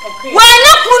 When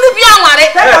not going to be away.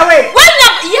 When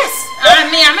yes, I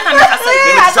mean,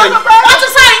 what to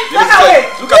say? Look at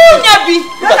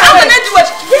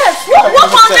Yes,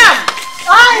 walk on them.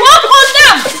 Walk on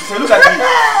them. Look at me.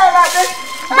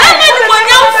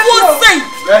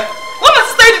 What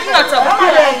must say to that?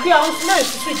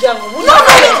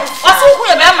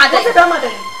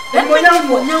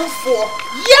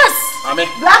 Yes. Amen.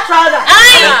 Black trouser.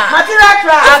 Material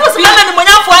trouser. I was the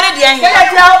money for any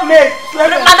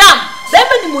Madam,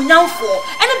 Bemma the money for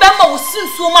any Bemma was soon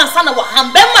so much son of a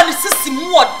Bemma the system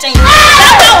more change.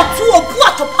 Now to a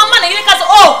quarter permanent because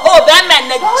Bemma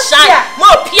shine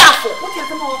more piafo.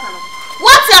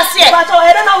 What I say? But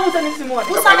I don't know who's anything more.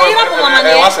 Who's an Arab woman?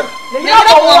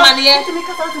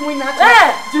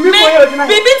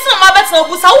 Baby, some of us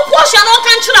who saw Portia no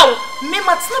country. Me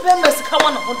must not be Mexican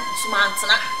one of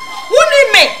Sumantana. Who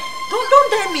need me? Don't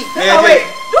dare me.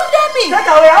 Don't dare me. me. Take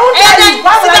away. I won't tell you.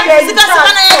 Why would I get you?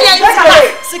 Take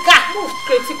away. Sika.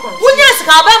 Unya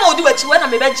sika ba ma odi wachi na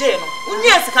me be je no.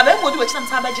 Unya sika ba ma odi wachi na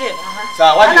me be je no.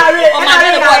 Sa waje. O ma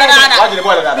de boy na. Waje the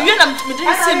boy na. Me na me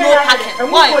dey say no parking.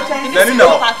 Boy.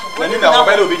 Nani na ba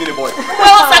be obi ni boy.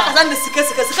 Wo saka san sika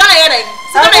na ye dai.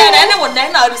 Sika na ye dai ne won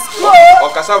na risk. O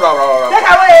kasa bra. Take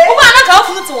away. Wo ba na ka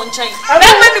ofu to won chan. Be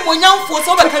ma ni mo nyamfo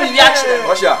so ba ka mi wi a kire.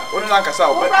 Portia, onu na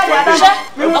kasa o be.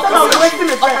 Me want to wait till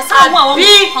me.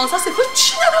 Bi, on ça c'est fait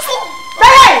china no so.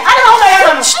 Hey, I don't know where you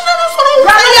are. China no so.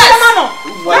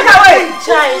 Take away.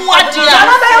 What dia?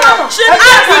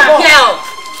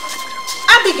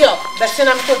 Abigail.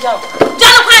 Besena mko jao.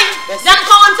 Jana kwai. Jana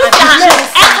kwa on to dia.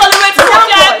 E tolerate to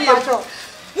dia.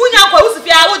 Munya kwa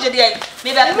usifia wo je dia. Me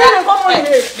be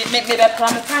me be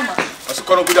plan time. Asu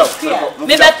kono kuda.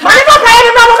 Me be plan. I don't pay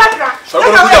him no better. So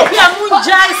kono kuda. Pia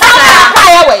munjai sa.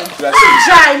 Pia we.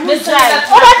 Jai, me jai.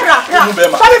 O better. Umu be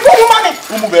ma. Sabi fu money.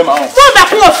 Umu be ma. Fu da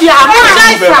ku ofia.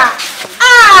 Munjai sa.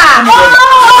 Ah. Oh,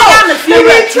 me feel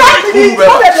it. Umu be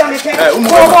ma. Umu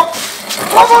be ma.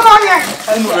 Como no nye?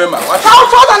 Umu be ma. How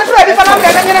so than the baby kana me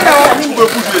nyene me wo. Umu be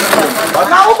kudu ni.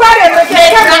 Na wo kware me ke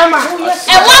ke ma.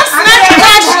 E once na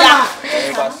Portia.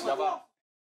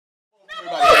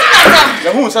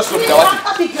 Ya hu sa so bi da wati.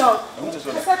 Abigail. And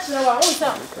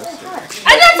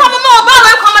then some more about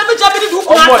I come and be job do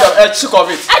Oh more than a chick of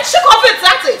it. I check of it,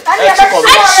 that's it. Ani e be Chick of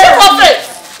it. I check of it.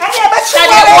 Ani e be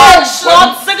That is one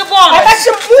shot, second one. e be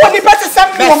chi mu ni be se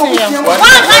mu mo mu. One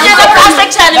hundred the plastic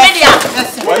chair in the media.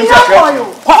 Wani sa ke.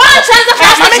 One chance the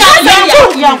plastic chair in the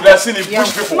media. Blessing in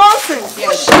bush people. Nonsense.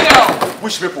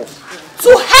 Bush people. To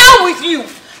hell with you.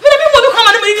 Me the people come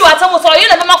and me you atam so you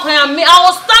never kwan me I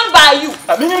will stand by you.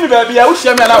 Ami ni baby ya wo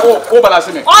hia me na o balance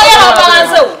me. Oh yeah,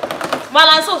 balance o.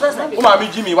 Balance o say. O ma mi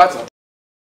Jimmy what?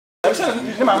 I'm saying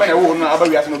ni ma me na wo no aba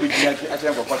wiase no be Jimmy a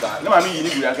che nko kota. Ni ma mi yi ni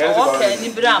bia kan se. Okay, ni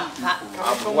bram pa.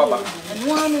 Afuwa ba. And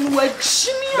one no wa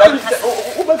Jimmy.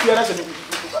 O ba fia na se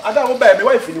ada wo ba me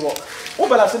wife ni wo. O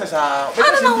balance me sa. I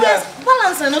don't know where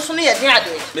balance no so no ye dey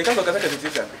ade. Me kan so kasa kasa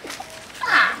tisa.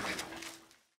 Ah.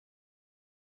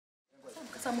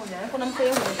 Samonya, ko nam ko ye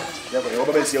wo. Ya ba yo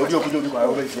ba sia odi okujo bi kwa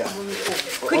yo ba sia.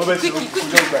 Quick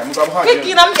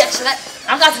nam get chere.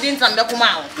 Am ga tidin tan be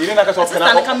kuma o. Ire na kasa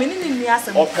opena. Tan ka me ni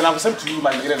asem. Opena ko sem tu ma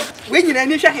ngire na. We nyina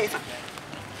ni hwe hefa.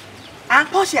 Ah,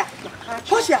 Portia.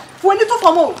 Portia, for ni to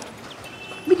form o.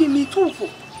 Me di me to fo.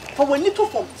 For when ni to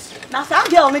form. Na sa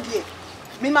girl me die.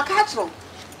 Me maka atro.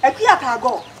 Aki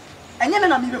atago. Enye me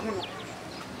na me be hu no.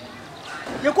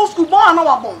 Ye ko school born na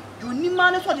wa bon. You ni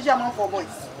man so de jam for boys.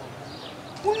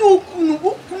 Unu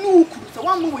so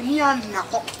one mo ni an na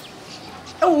ko.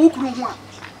 E wo ukuru ho a.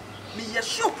 Me ye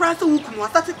sure price ukuru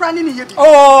atati kra ni ye bi.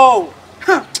 Oh.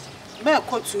 Me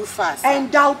go too fast.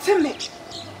 And doubting me.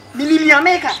 Me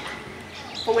America.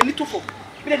 For when it to for.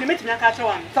 Me dey make me aka try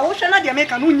one. So wo hwe na dey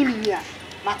America no nyi me ni a.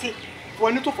 Mate. For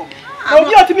when it to for. So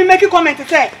bi o ti me make comment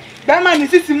say, "Be man ni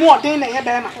sisi mu odin na ye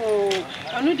be ma." Oh.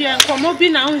 Anu dey nkomo bi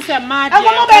na hu say ma dey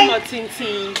nkomo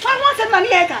tintin. Why want say na me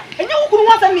eka? Enye ukuru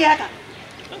want say me eka.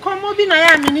 Nkomo bi na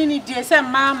ya menini dey say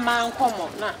ma nkomo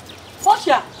na.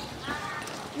 Portia.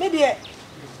 Me dey.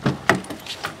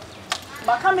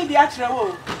 Baka me dey akere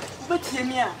wo. Ubetie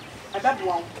me a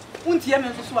abeboa wo. Untie me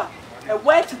nso so a a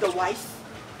word to the wise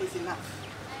is enough.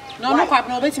 No no kwa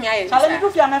no betimi aye. Chale me do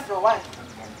fia me fro why?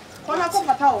 Kona ko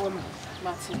pata wo me.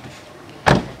 Martin.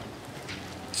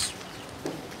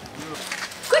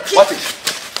 Quick. What is?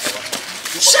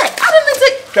 Shit, I don't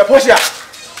think. Ke Portia.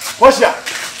 Portia.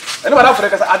 Ene ba da fere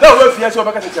kasa ada wo fia se o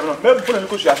beka se no. Me bu na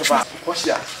ko su ase pa.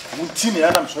 Portia. Munti ne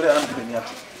ana msore ana mbe ni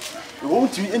ato. Wo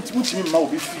ntimi ma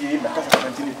obi fie na kasa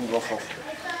kan tini ku rofo.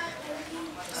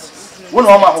 Wo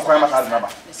no ma akokwan ma ka na ba.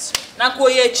 Na ko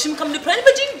ye chim kam de plan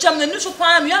be jinjam na nusu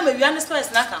kwa me ya ma wi an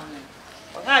space na ka ho.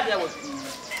 O ga dia wo.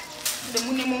 De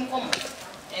muni mun komo.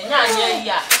 Enya anya yi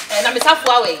a. Na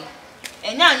mesafo awe.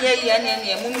 Enya anya yi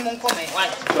ene muni mun komo. Why?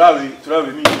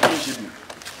 Travel ni shibi.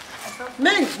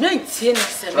 Men tie na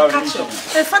se me catch you.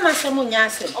 E fa na se mo nya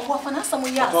se. Obo fa na samu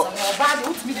ya samu. O ba de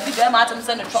utimi de bi ma atam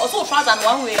se no. O so trouser no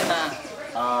one way na.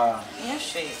 Ah. Nya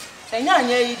hwe. Enya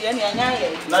anya yi de ene anya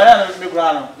ye. Na ya na me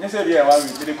kura no. Nye se bi e wa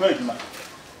wi de ko aduma.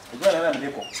 Aduma na na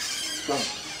me ko. So,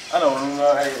 ana wonu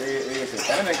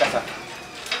se. Ana me kasa.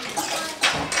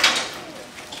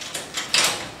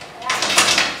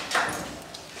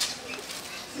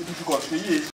 Itu ko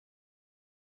yi.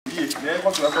 Ne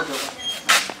ko so ko.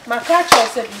 Makacho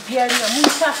se bibia ni amu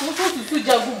sa so tutu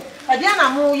jagum. Ade na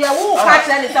mu ye wo ka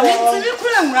tell say wo. Timi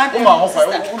kura nwura de. O ma ho kwa,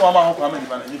 o no ma ho kwa me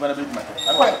ni ba na be duma.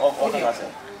 Ana o ka se.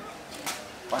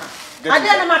 Ade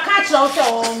na makacho se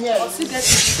wo nye.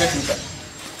 Get inside.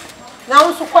 Na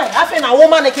wo so kwai, afi na wo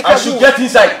ma na kika I should get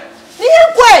inside. Ni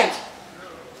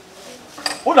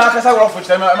Who na kasa wo for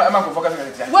chama am ko focus on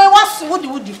it. Where was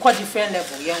would the quite different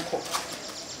level yenko.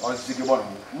 O sigi bon.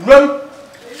 Run.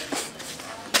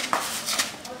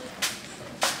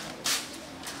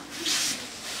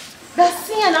 That's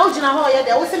and now jina ho ya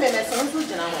there wo se me mese wo so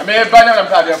jina ho. Me ba na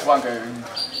pla dey for anka.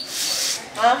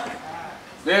 Huh?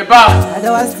 Me ba. I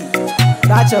don't want to see.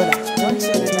 Catch on. Don't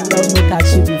tell me that. Love me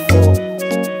catch you before.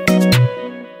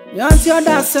 You want your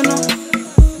dance, no?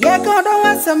 Yeah, go don't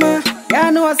want some. Yeah,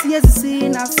 no, I see you see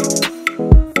us.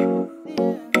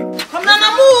 Come na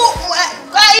mu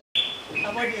guy.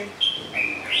 Abode.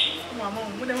 Mama,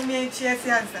 we don't mean cheers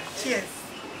answer. Cheers.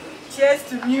 Cheers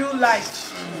to new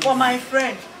life for my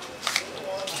friend.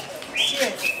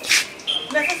 Cheers.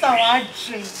 Next time I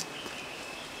drink.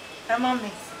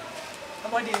 Mommy.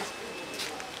 Abode.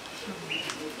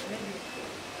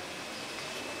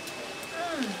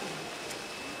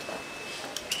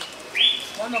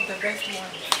 One of the best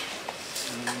ones.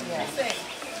 Yeah. Say.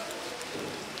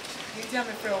 You tell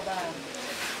me for about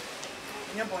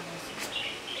your Bernice.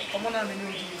 Come on, I'm going to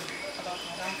you about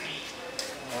my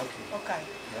uncle. Okay.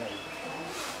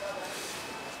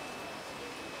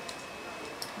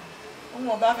 I'm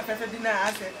about to have dinner.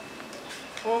 I said,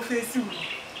 oh, face you.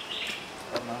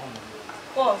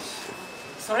 Gosh.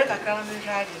 Sorry, I can't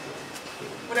try it.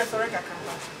 What a sorry, I can't.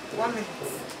 1 minute.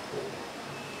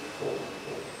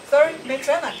 Sorry, make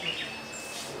sure not.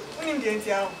 We need the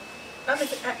entire.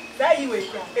 That you wait.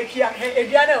 If you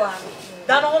are the one,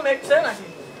 then I'll make sure not.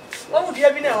 What would you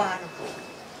have been a one?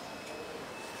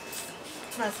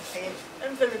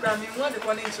 I'm very glad you want to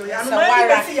go into it. I'm going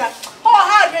to see you. Oh,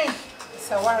 hard.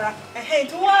 Sawara. Hey,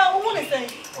 do I want to say?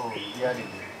 Oh, yeah,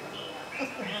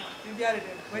 You got it.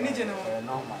 We need you know.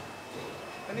 normal.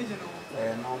 We need you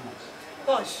know. Normal.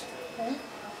 Gosh.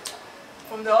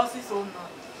 From the office home now.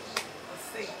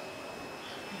 Say.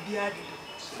 You got it.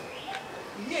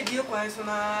 You dear question.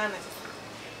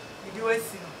 You do it.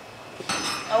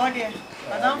 I want you.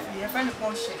 Madam, your friend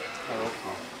Portia.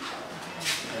 Okay.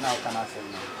 And how can I say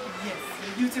no? Yes,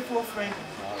 a beautiful friend.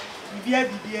 You be a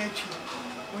BBH.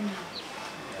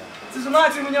 This is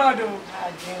not in your door.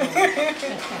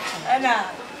 And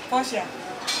Portia,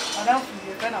 Madam,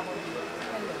 your friend about you.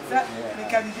 That they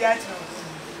can be at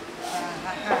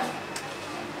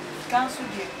Council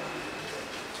dear.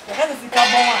 The head is the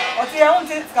carbon, or the own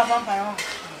takes carbon by own.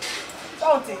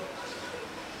 Salty.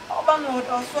 Open wood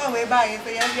or swear away by if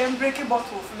they are breaking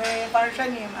bottles, they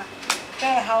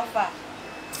are how far.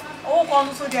 Oh,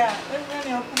 come so there. I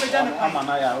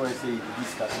always say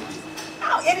discuss.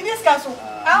 How any discuss?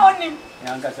 How only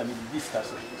Young guys, I mean,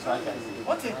 discuss. So I can say.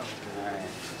 what it?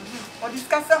 Or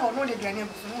discuss or no, they are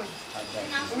never.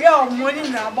 We are money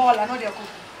in our ball and not their cook.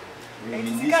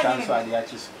 Discuss why they are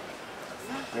just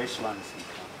fresh ones.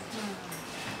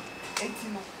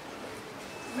 18.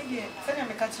 Maybe send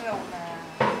me catch her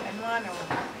and one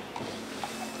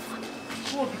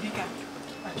who will be bigger.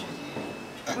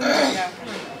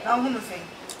 I'm going to say,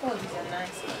 Oh, these are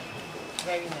nice.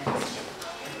 Very nice.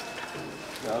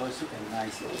 You're also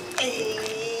nice.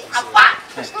 hey, Papa,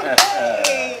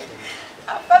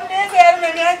 I'm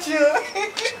you.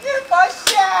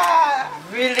 Portia.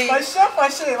 Really? Portia,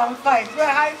 I'm fine.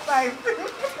 High five.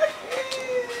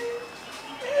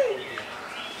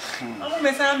 I'm going to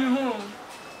miss home.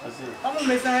 I'm going to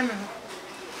miss him.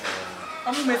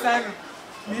 I'm going to miss him.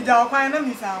 You don't find him,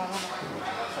 Miss Allen.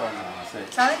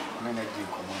 Sorry?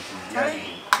 Sorry?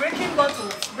 Breaking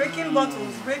bottles, breaking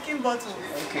bottles, breaking bottles.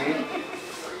 Okay.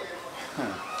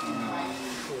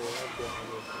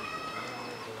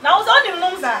 Now, what's on the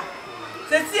rooms?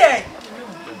 Let's see.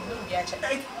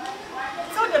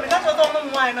 So, the got to don't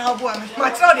know why now, boy.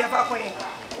 My child, if I pay.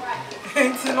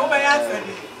 It's no way answer.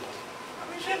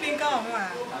 We should be calm.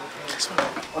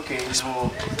 Okay,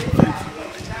 so.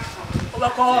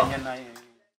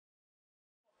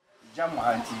 Jam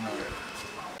Hantino.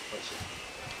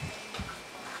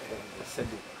 Said,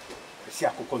 see, I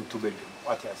could come to bed.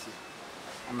 What I see.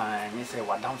 And I say,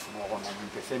 what down from one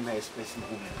of the same expressing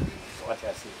woman. What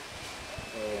I say.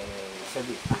 Said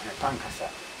it, Pancasa,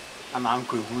 and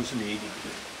uncle who's lady.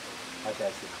 What I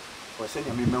say. For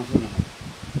sending me whom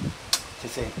to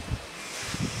say,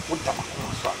 what the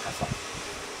fuck?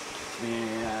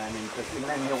 I'm interested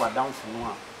in what down from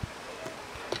one.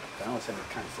 I was a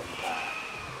cancer.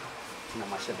 Na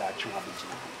mashe da atwe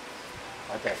abegina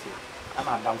what I say am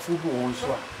adamfo bu won so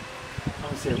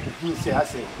am say who say I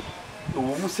say no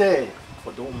mu say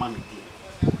for the woman dey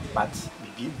but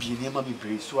bi nema bi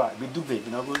bre so a be do baby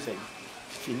na go say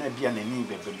fi na bia na ni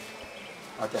bebe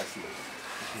what I say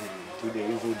to the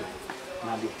evil do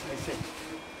na be say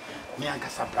me anka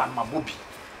sabra ma bobi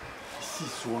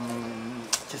see so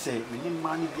to say, me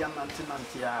money be an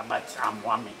antenna, but I'm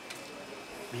one me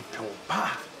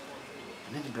pa,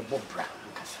 and then the bobra,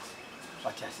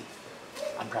 what I say,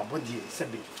 and Brabody,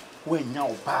 Sebi, when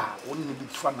now ba, only be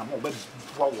Twan and more, but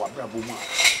Braboma,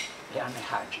 and a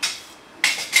hatch.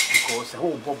 Because a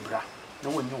whole bobra, no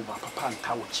one knew about Papa and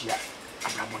Tauchia,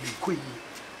 and Brabody Queen.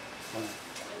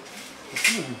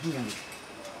 It's not here.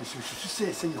 You should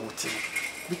say, send your team,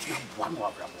 which now one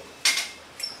more Brabo.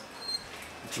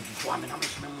 It's one and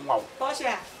I'm wow.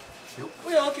 Portia,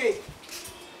 we okay.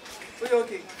 We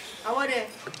okay. I want it.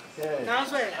 Yeah. Now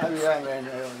swear.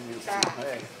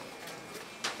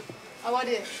 I want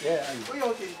it. Yeah. We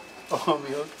okay. Oh,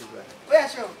 me okay. We are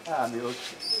sure. Ah, me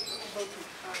okay. Okay.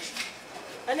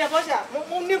 And yeah, Portia,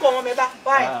 you go on me back.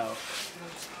 Why?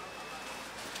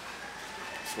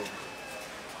 So,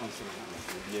 constantly,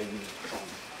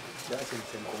 just in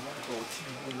some common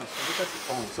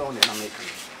TV, so they're not making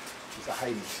it. It's a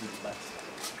highly sweet, but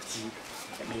tea,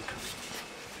 American.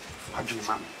 How do you,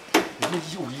 mammy?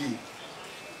 You,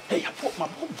 hey, I put my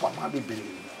bomb for my baby.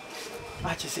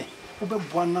 I just say, over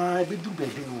one eye, be do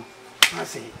baby. I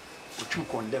say, what you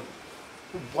condemn.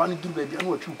 One do baby, and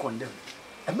what you condemn.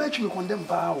 Imagine you condemn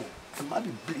bow, and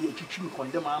maybe bleed you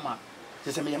condemn mamma.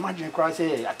 Just imagine you cry,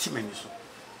 say, a timid.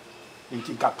 You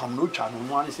think I come no channel,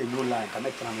 one say no line,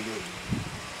 connect on the day.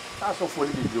 That's all for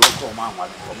the local mamma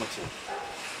for much.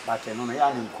 But I know I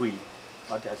am in Queen.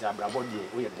 But as I brought you,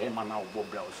 we are there, man, now,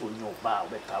 Bob, so no bar,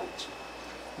 but couch.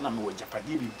 No more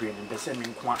Japadi brain and the same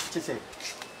in quantity. Say,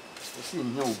 you see,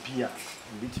 no beer,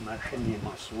 beating my penny,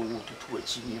 my soul to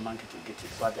achieve me, monkey to get it.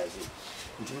 What I say,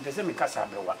 it's the same Casa,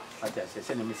 but I say,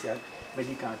 send me, say,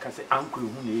 medical Casa, uncle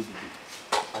who may be.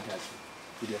 What I say,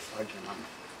 to the sergeant, mamma.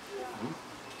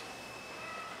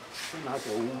 So now I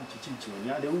want to teach you,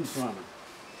 and the who's one.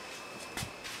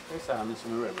 Yes, I'm Miss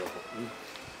Mirabel.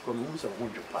 Come who's a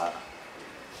wonder pa.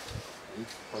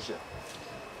 Portia.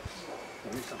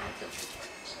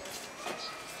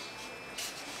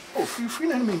 Oh,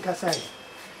 free and me, Casai.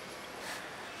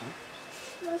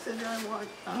 I said, I want,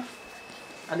 huh?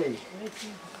 Allez,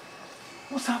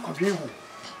 what's up, Cobrego?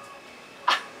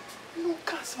 No,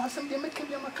 Cass, I said, they make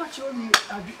him a catch on me.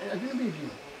 I didn't baby.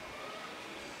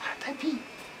 I type in,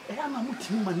 and I'm a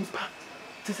money pa.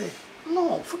 To say,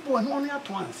 no, football and only at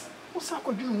once. What's up,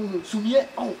 Cobrego? Sumia,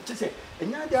 oh, to say,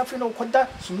 and now they are friend of Coda,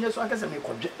 Sumia, so I guess I make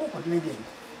object. Oh, Cobrego.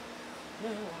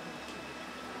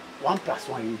 1 +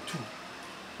 1 is 2.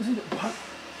 Isn't it?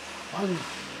 One.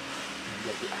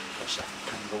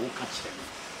 Can go catch them.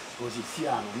 Was it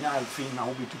here? Now I feel now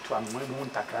we to Twan when we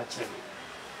want to catch them.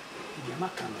 The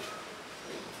Macan.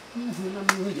 You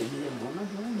don't need it. You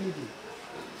don't need it.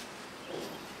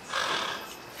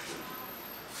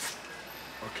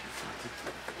 Okay.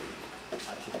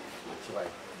 That's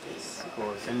right.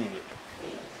 Because anyway,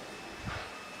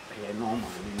 I know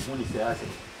man. You only say I say.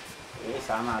 Yes,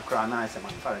 I'm not crying. I say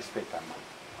man, for respect, man.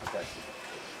 That's it.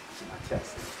 It's my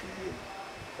test.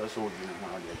 That's all you know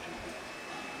how they're doing.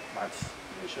 But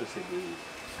they should say the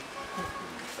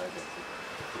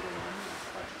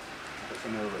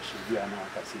should be an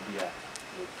Cassidia,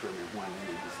 the 21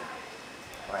 years.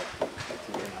 Right.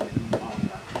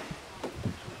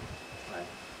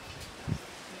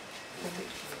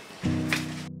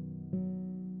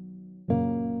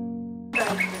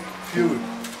 Good.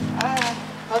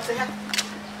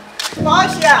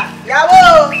 Portia, Yabo!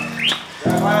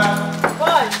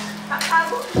 Boy!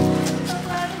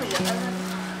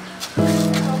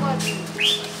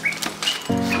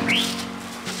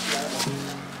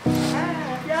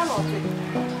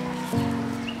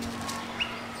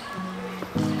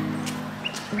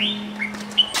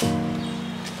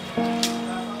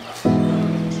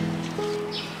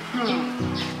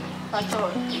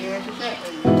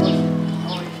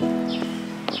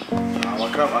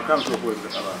 I come to avoid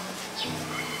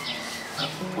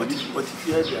what if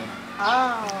you had? Ah,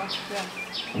 yeah.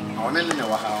 I want to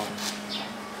know how.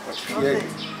 Okay.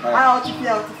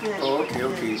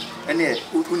 And yet,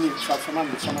 who need someone I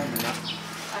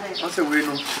say, we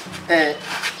know.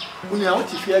 When you are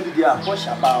out if you have the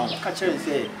Portia bound, catch and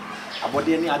say, about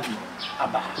any Abby,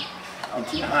 Abba. The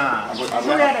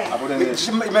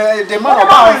man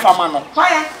about Famano.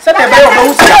 Set a bell.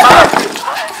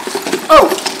 Oh,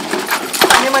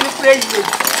 I'm crazy.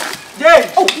 Jay,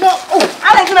 oh, no, oh, I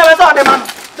don't know about the man.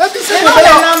 That is it. I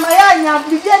am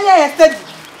yesterday.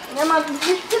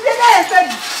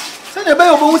 Send a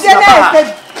bell.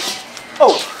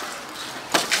 Oh,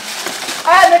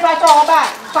 I never thought about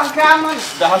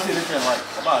the house is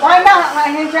why not? I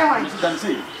ain't going to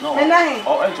see. No,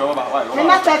 oh, I drove about why. I'm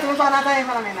not that.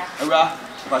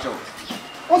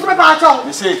 What's my patch?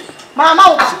 You see. Mama,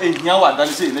 nyawa dan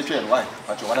say na twa why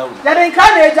but wada wo ya den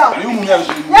kan e ja ni umu mi am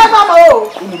ya mama o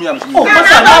umu mi am oh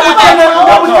masa na wo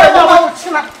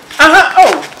tena aha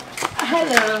oh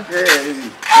hello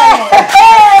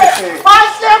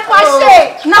Pashe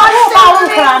na wo ba wo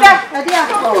kra na dia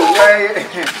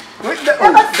with the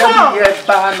oh yes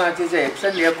bahana te say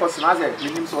send the course na say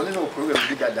minim so no program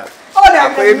bigada oh da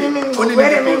minim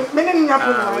nya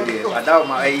program ada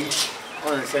ma ai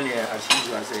on send the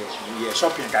ashizu say we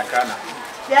shopping kakana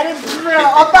yare bro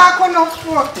oba ko no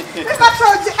fo e ka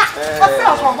choji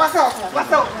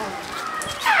what's up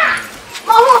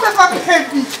ma wo be pa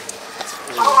heavy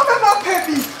ma wo be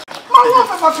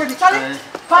pa heavy chale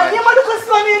pa ye ma du ko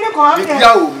so ni ko am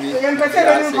ye en pese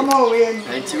ni ko mo we ni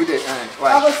and you dey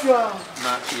why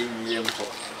na yem ko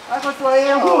ako to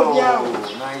ye hu dia o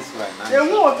nice one nice ye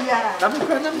hu dia na me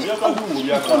kwa na me ya ka du mu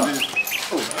ya ka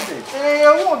ye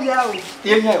hu dia o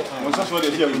ye nya mo so so de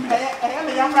dia mi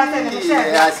me ya fra te ni se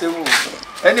ya semu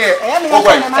ene me ya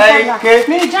eh ke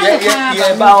me ja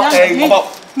ye ba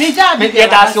me ja me ye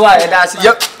da so ye da so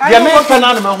ye me pa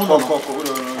na na hu no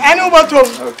enu botom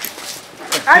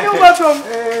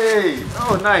hey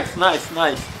oh nice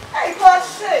ai ko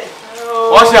se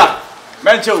Portia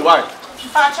menche why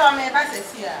pa cho me ba se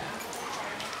si a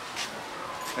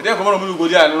e dey ko mo mu go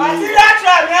dia no ma ti la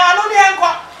tra mi anu ni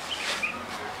enko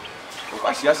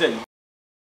wa sia say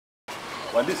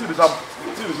one day see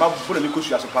ma bu na mi ko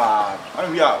sia so pa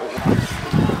an wi a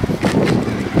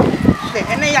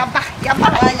ene ya ba ya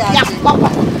papa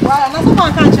wa na so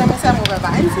man kan che me se mo be ba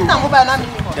nti na mo ba na mi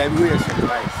ni ho that we are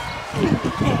surprised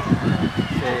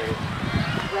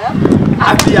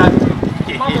Abia.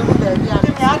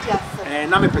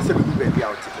 Na me pese be baby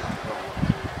out ticket.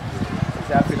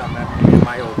 Say I feel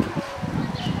my own.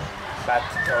 But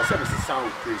also me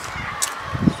sound praise.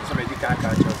 So me can catch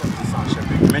us me sound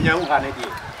shepherd. Me nya hu ha na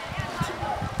dey.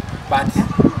 But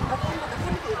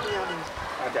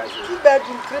two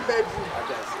bedroom, 3 bedroom.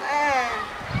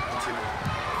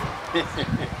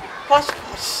 Posh.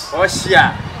 Portia.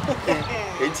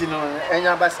 Enti no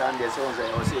enya ba Sunday so on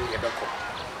say e be ko.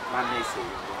 Man me say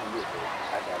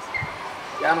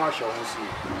ya no show you see.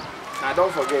 Now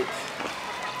don't forget.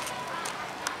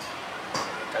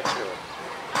 Catch you.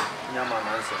 Nyama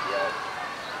answer ya.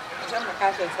 Jama ka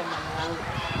se se mama.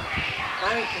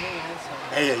 Mami kini answer.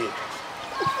 Hey.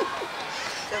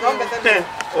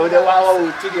 Oh, the wow,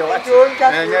 to the what?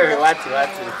 What?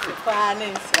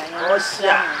 Finance.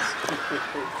 Portia.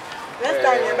 Next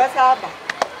time you better have.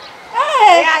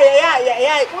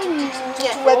 Yeah.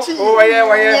 Oh,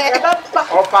 yeah.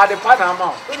 Oh, party Panama.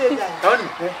 Don't.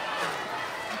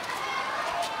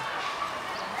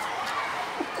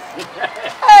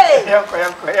 Hey.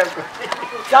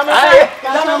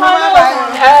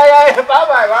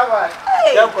 Bye.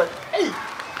 Hey.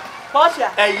 Portia.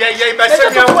 Hey,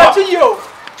 What you?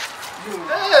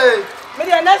 Hey.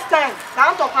 Maybe next time.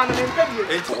 Now to find an interview.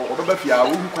 o be fia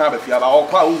wo kwa be fia ba o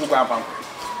kwa wo kwa pam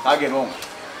again on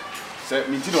se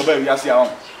mi ti no ba wi ase a on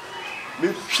me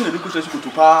hwe na bi ko se ko to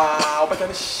pa o ba ta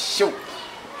ne hyew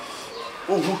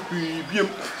o hu biem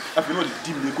afi no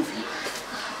di mi ko fi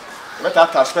o ba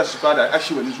ta special kwa da a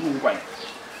hye wani zu hu kwan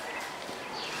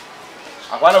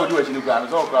akwa na odi wa chi ni kwa no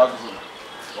so kwa so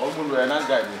o mu no e na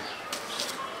guide ni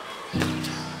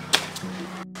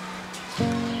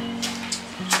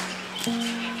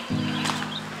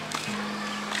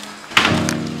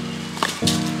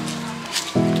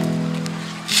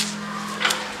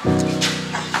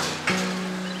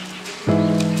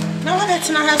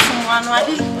tina ha someone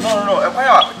wadi no e kwa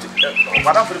ya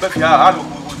madam for the baby ha no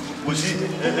wo si e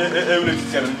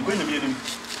tell me ko nyame enim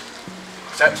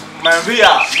say my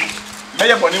via me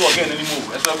ye boni wo gen ni mu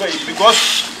e so go because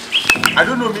I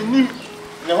don't know me nim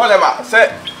ne whatever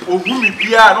say ohu mi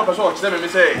bia no person o tell me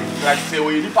say like say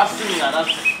we ni passing and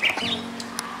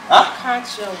that can't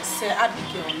you say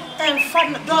Abigail and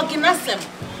fun dog in asem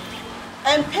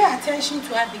and pay attention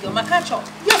to Abigail makacho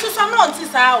yes so no on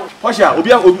this how Portia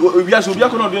obia so obia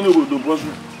ko no de no do bro so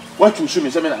what you show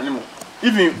me say me na nimo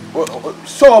even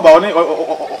so about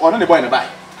on the boy na buy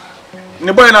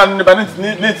ne boy na ne ba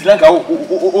ne tilanka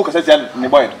o kasa tia ne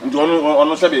boy nti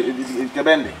ono se be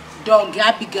kebende dog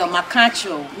Abigail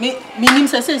makacho me nim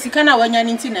say sika na wanya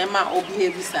nti na ma obi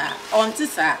heavy sa on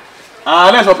this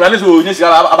let's so plan so nyi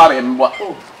sika aba be mbo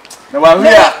na wa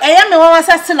hia eya me wa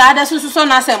sase la ada so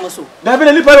na asem so na be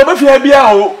lipa no be fia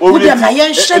bia o we ma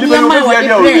yen hwe ma wo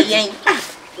de bre yen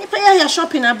nipa ya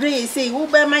shopping abre say wo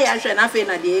be ma ya hwe na fe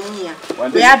na de enhia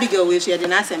we Abigail we hwe de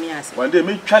na asem ya ase one day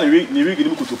me twa ni wigi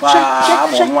ni kutupa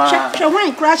mo nwa hwe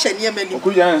wan crash ni e mani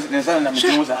ko ya ne sa na me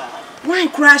timo sa wan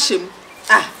crash him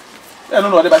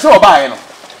no de ba say oba ye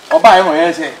no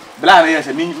ye say Bla na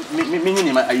yese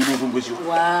minyi ma ayi ni ngosio.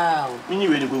 Wow. Minyi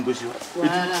we ni ngosio. Wow.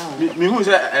 Mi hu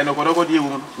se enokodoko die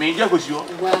wu. Mi je ngosio.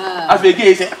 Wow.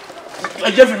 Afege se.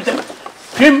 Aje fi mi te.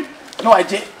 Him no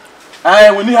aje. Ai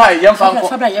woni ha yem fa nko.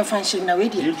 Fabra yem fa nshiri na we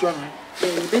die. Yintu am.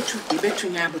 Betu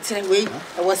nya abotre we. E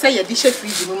wo say ye di she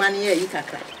fridge mu ma ne ye yi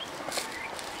kakra.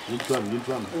 Yintu am.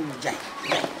 Jai.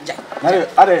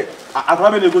 Are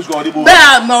akwa be ne ngosio odi bo.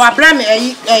 Ba ma wa bra me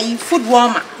ayi food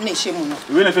warmer na shemu no.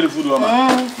 We na fe food warmer.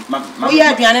 We ya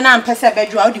aduane na mpese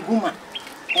bedwa odi guma.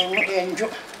 Enjo.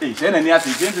 Eh, say na ni ase,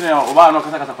 say na oba no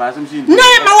kasa kwa asem si. Na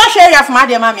ma wa hwe ya fama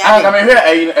de ma me ade. Ah, ka me hwe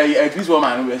ai this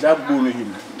woman no, say bo no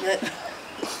him.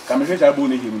 Ka me hwe say bo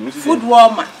no him no. Food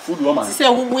warmer. Say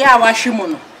we ya wa hwe mu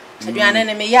no. Aduane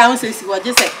ne me ya on say si wo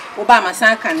je say oba ma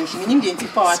san kan shi nim de nti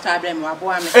pa wa ta abra me wa bo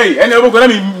ame. Eh, ene obo ko na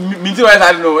mi nti wa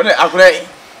sa no, ne akure.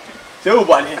 Say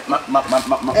obo ani ma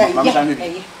sanwe.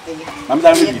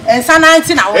 Ensa na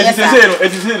nti na wo ye sa.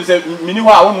 Say mini ho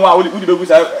a wo no a wo di begu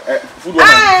sa food woman.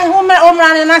 Ah, o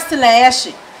mra ne na still e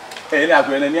she. Eh, ne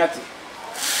akure na ni ate.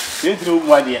 Say nti no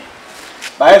mu ade.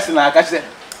 Ba yes na aka say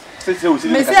o si.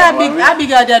 Me say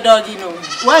abiga the dog you know.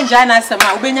 One jana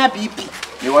sama obenya BP.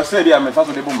 Me was say dia me fa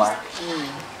so de bo ma.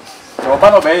 So oba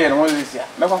no be ye no we sia.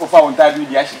 Me kwa ko fa won ta bi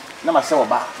di ahye. Na ma say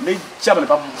oba. Me cha me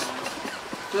papa.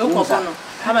 We ko no.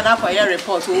 Ama na kwa ye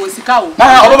report o sika o.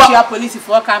 Oba police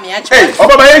for come ya che. Eh,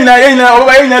 oba ba ye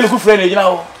na luku frɛ na gina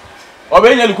ho. Oba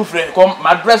ye na luku frɛ ko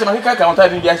ma dress ma kika ka won ta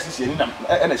bi di ahye ni na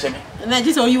e na hye me. Na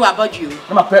just you about you.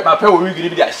 Na ma pe wo wi gidi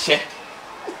bi di ahye.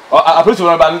 A police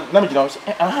no ba na me gina ho.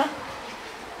 Aha.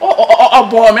 Oh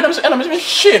boy, me na me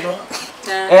shit no.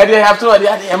 They have to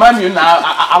the man you now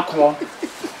akwo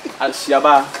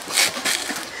asiaba.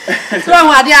 So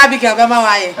what dey abiga be ma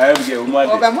waye? Abiga o ma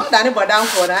dey. Oba mo da ni bodan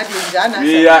for na dey ja na.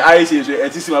 We I say so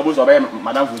etisi ma bo so be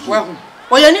madam for so.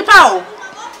 Wo ye nipa o.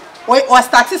 O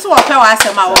start so o pe wa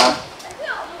asema wo.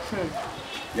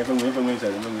 Ya fa mo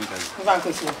say. Fa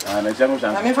nkosi. Ah na jamu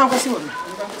san. Na me fa nkosi wo.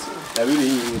 Da bi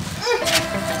ni.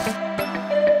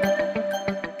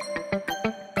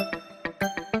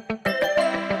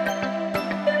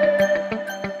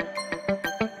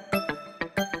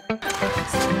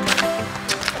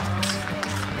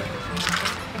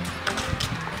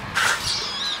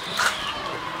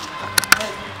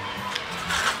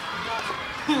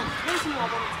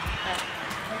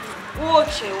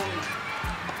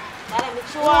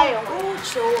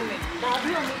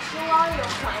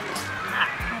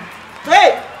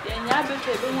 Hey! I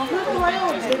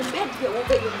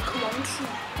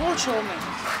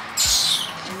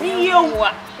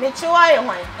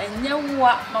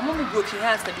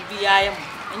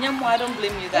don't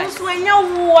blame you guys.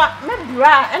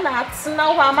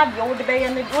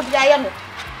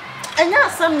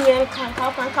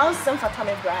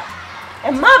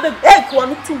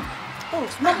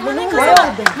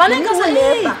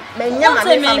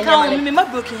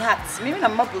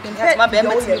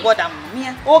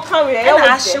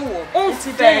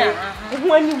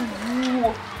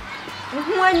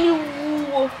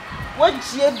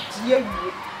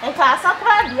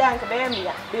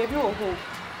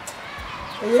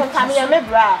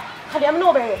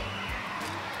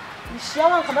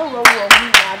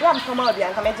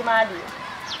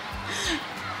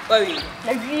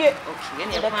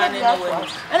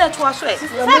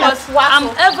 I'm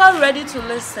ever ready to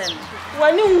listen.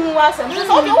 When you was and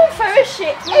don't very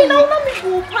shit. Hey, no, let me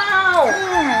go pound.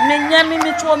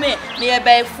 Me told me a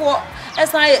bay for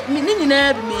as I mean, me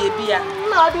beer.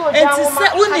 No, do it.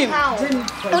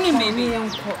 Only me.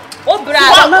 Oh,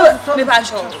 brother, me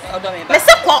passion.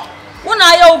 When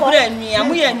I owe brand me, and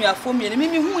we and you are for me, and me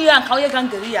who we are, how you can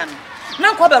get in.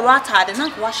 Now, what a rat had and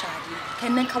not wash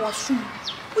can then come soon.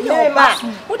 Who your back?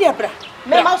 Who dear bra? I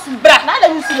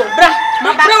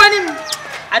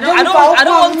don't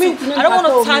want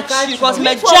to touch you because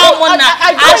my jam one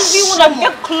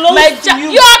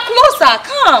you are closer.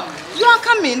 Come. You are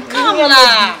coming. Come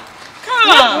now.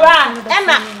 Come.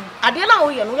 Emma, I didn't know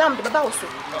you know the house.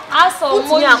 I saw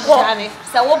more so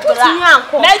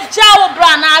my jaw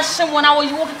brand asham when I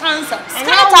was walking cancer.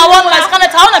 Scanata one like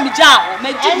Scanata on me jaw.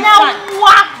 My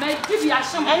give you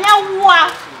asham and now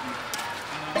what?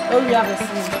 Oh, you have a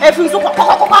scene. If you so wow,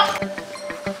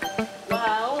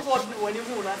 what do when you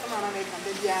move? I'm not making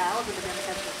the yeah, I'll be the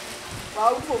better.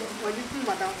 Wow, when you do,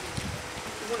 madam.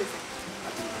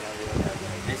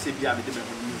 I say, be a bit of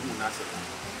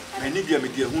a I need you, my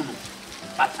dear woman.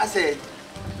 But I say,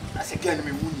 can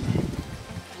me wound.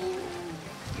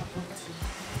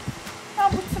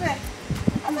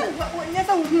 I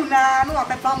never who now, no,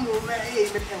 I'm a bamboo,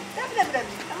 definitely.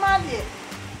 I'm out here.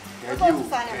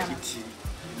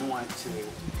 No one say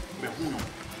me who.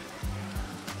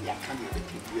 ya kan de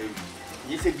be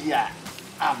you say bia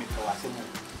me for asemu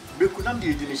be kunam de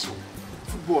edwene show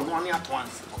football no ane Twan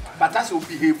but as you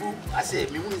behave I say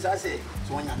me won say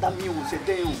so when that me won say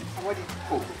den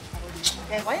oh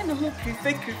why no mo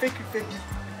prefer bi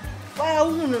why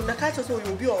who no the catch so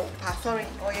you be or Asare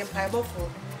or empire for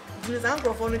this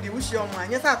microphone dey wish your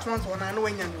man yes Twan so na no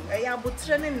wanya no e ya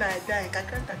botre ne na dan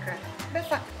kakra be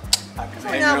fa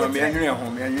me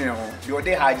ho you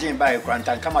dey hygiene by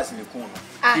kwantan kama se ne kun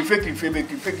no kife be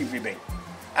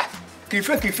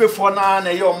kife for na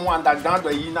your mo underground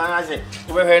yi na say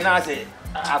we na say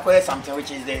acquire something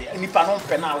which is there ni pa no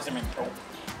pe na o se me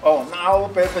oh now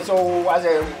pe so as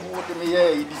a what me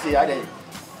here you say ade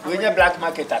we nya black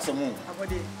market asemu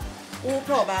abode o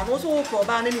proba no so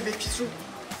proba na ni be twisu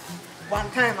one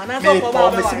time and I thought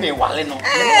about me wale no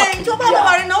eh to ba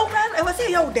wale no e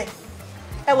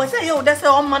we say you dey say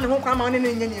on man ho kwa ma ne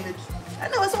nya nya bi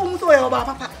and I was so much o ba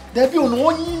papa there be on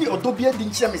onyi odobia di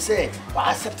nche me say wa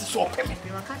accept so pe me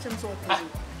we waka chem so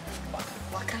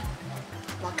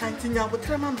waka ntinya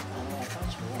botre mama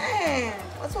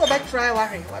what's all about try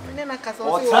worry what me na kasa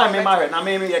o try me marry na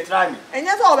me try me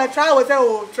enya so about try we say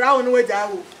o try no we ja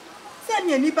o say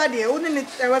me nipa de o ne we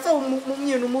say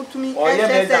me no mutumi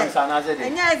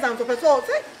enya exam to so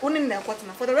say o ne na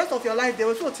kwatna for the rest of your life they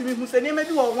will so timi hu say ne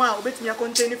maybe one o betimi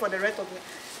continue for the rest of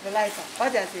the life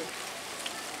what I say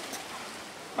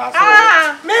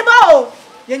mebo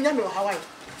yenya no Hawaii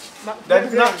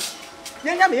that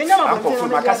na yenya ma ko fu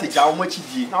makase ja o machi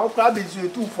die na o kra be zu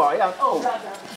etu fa ya oh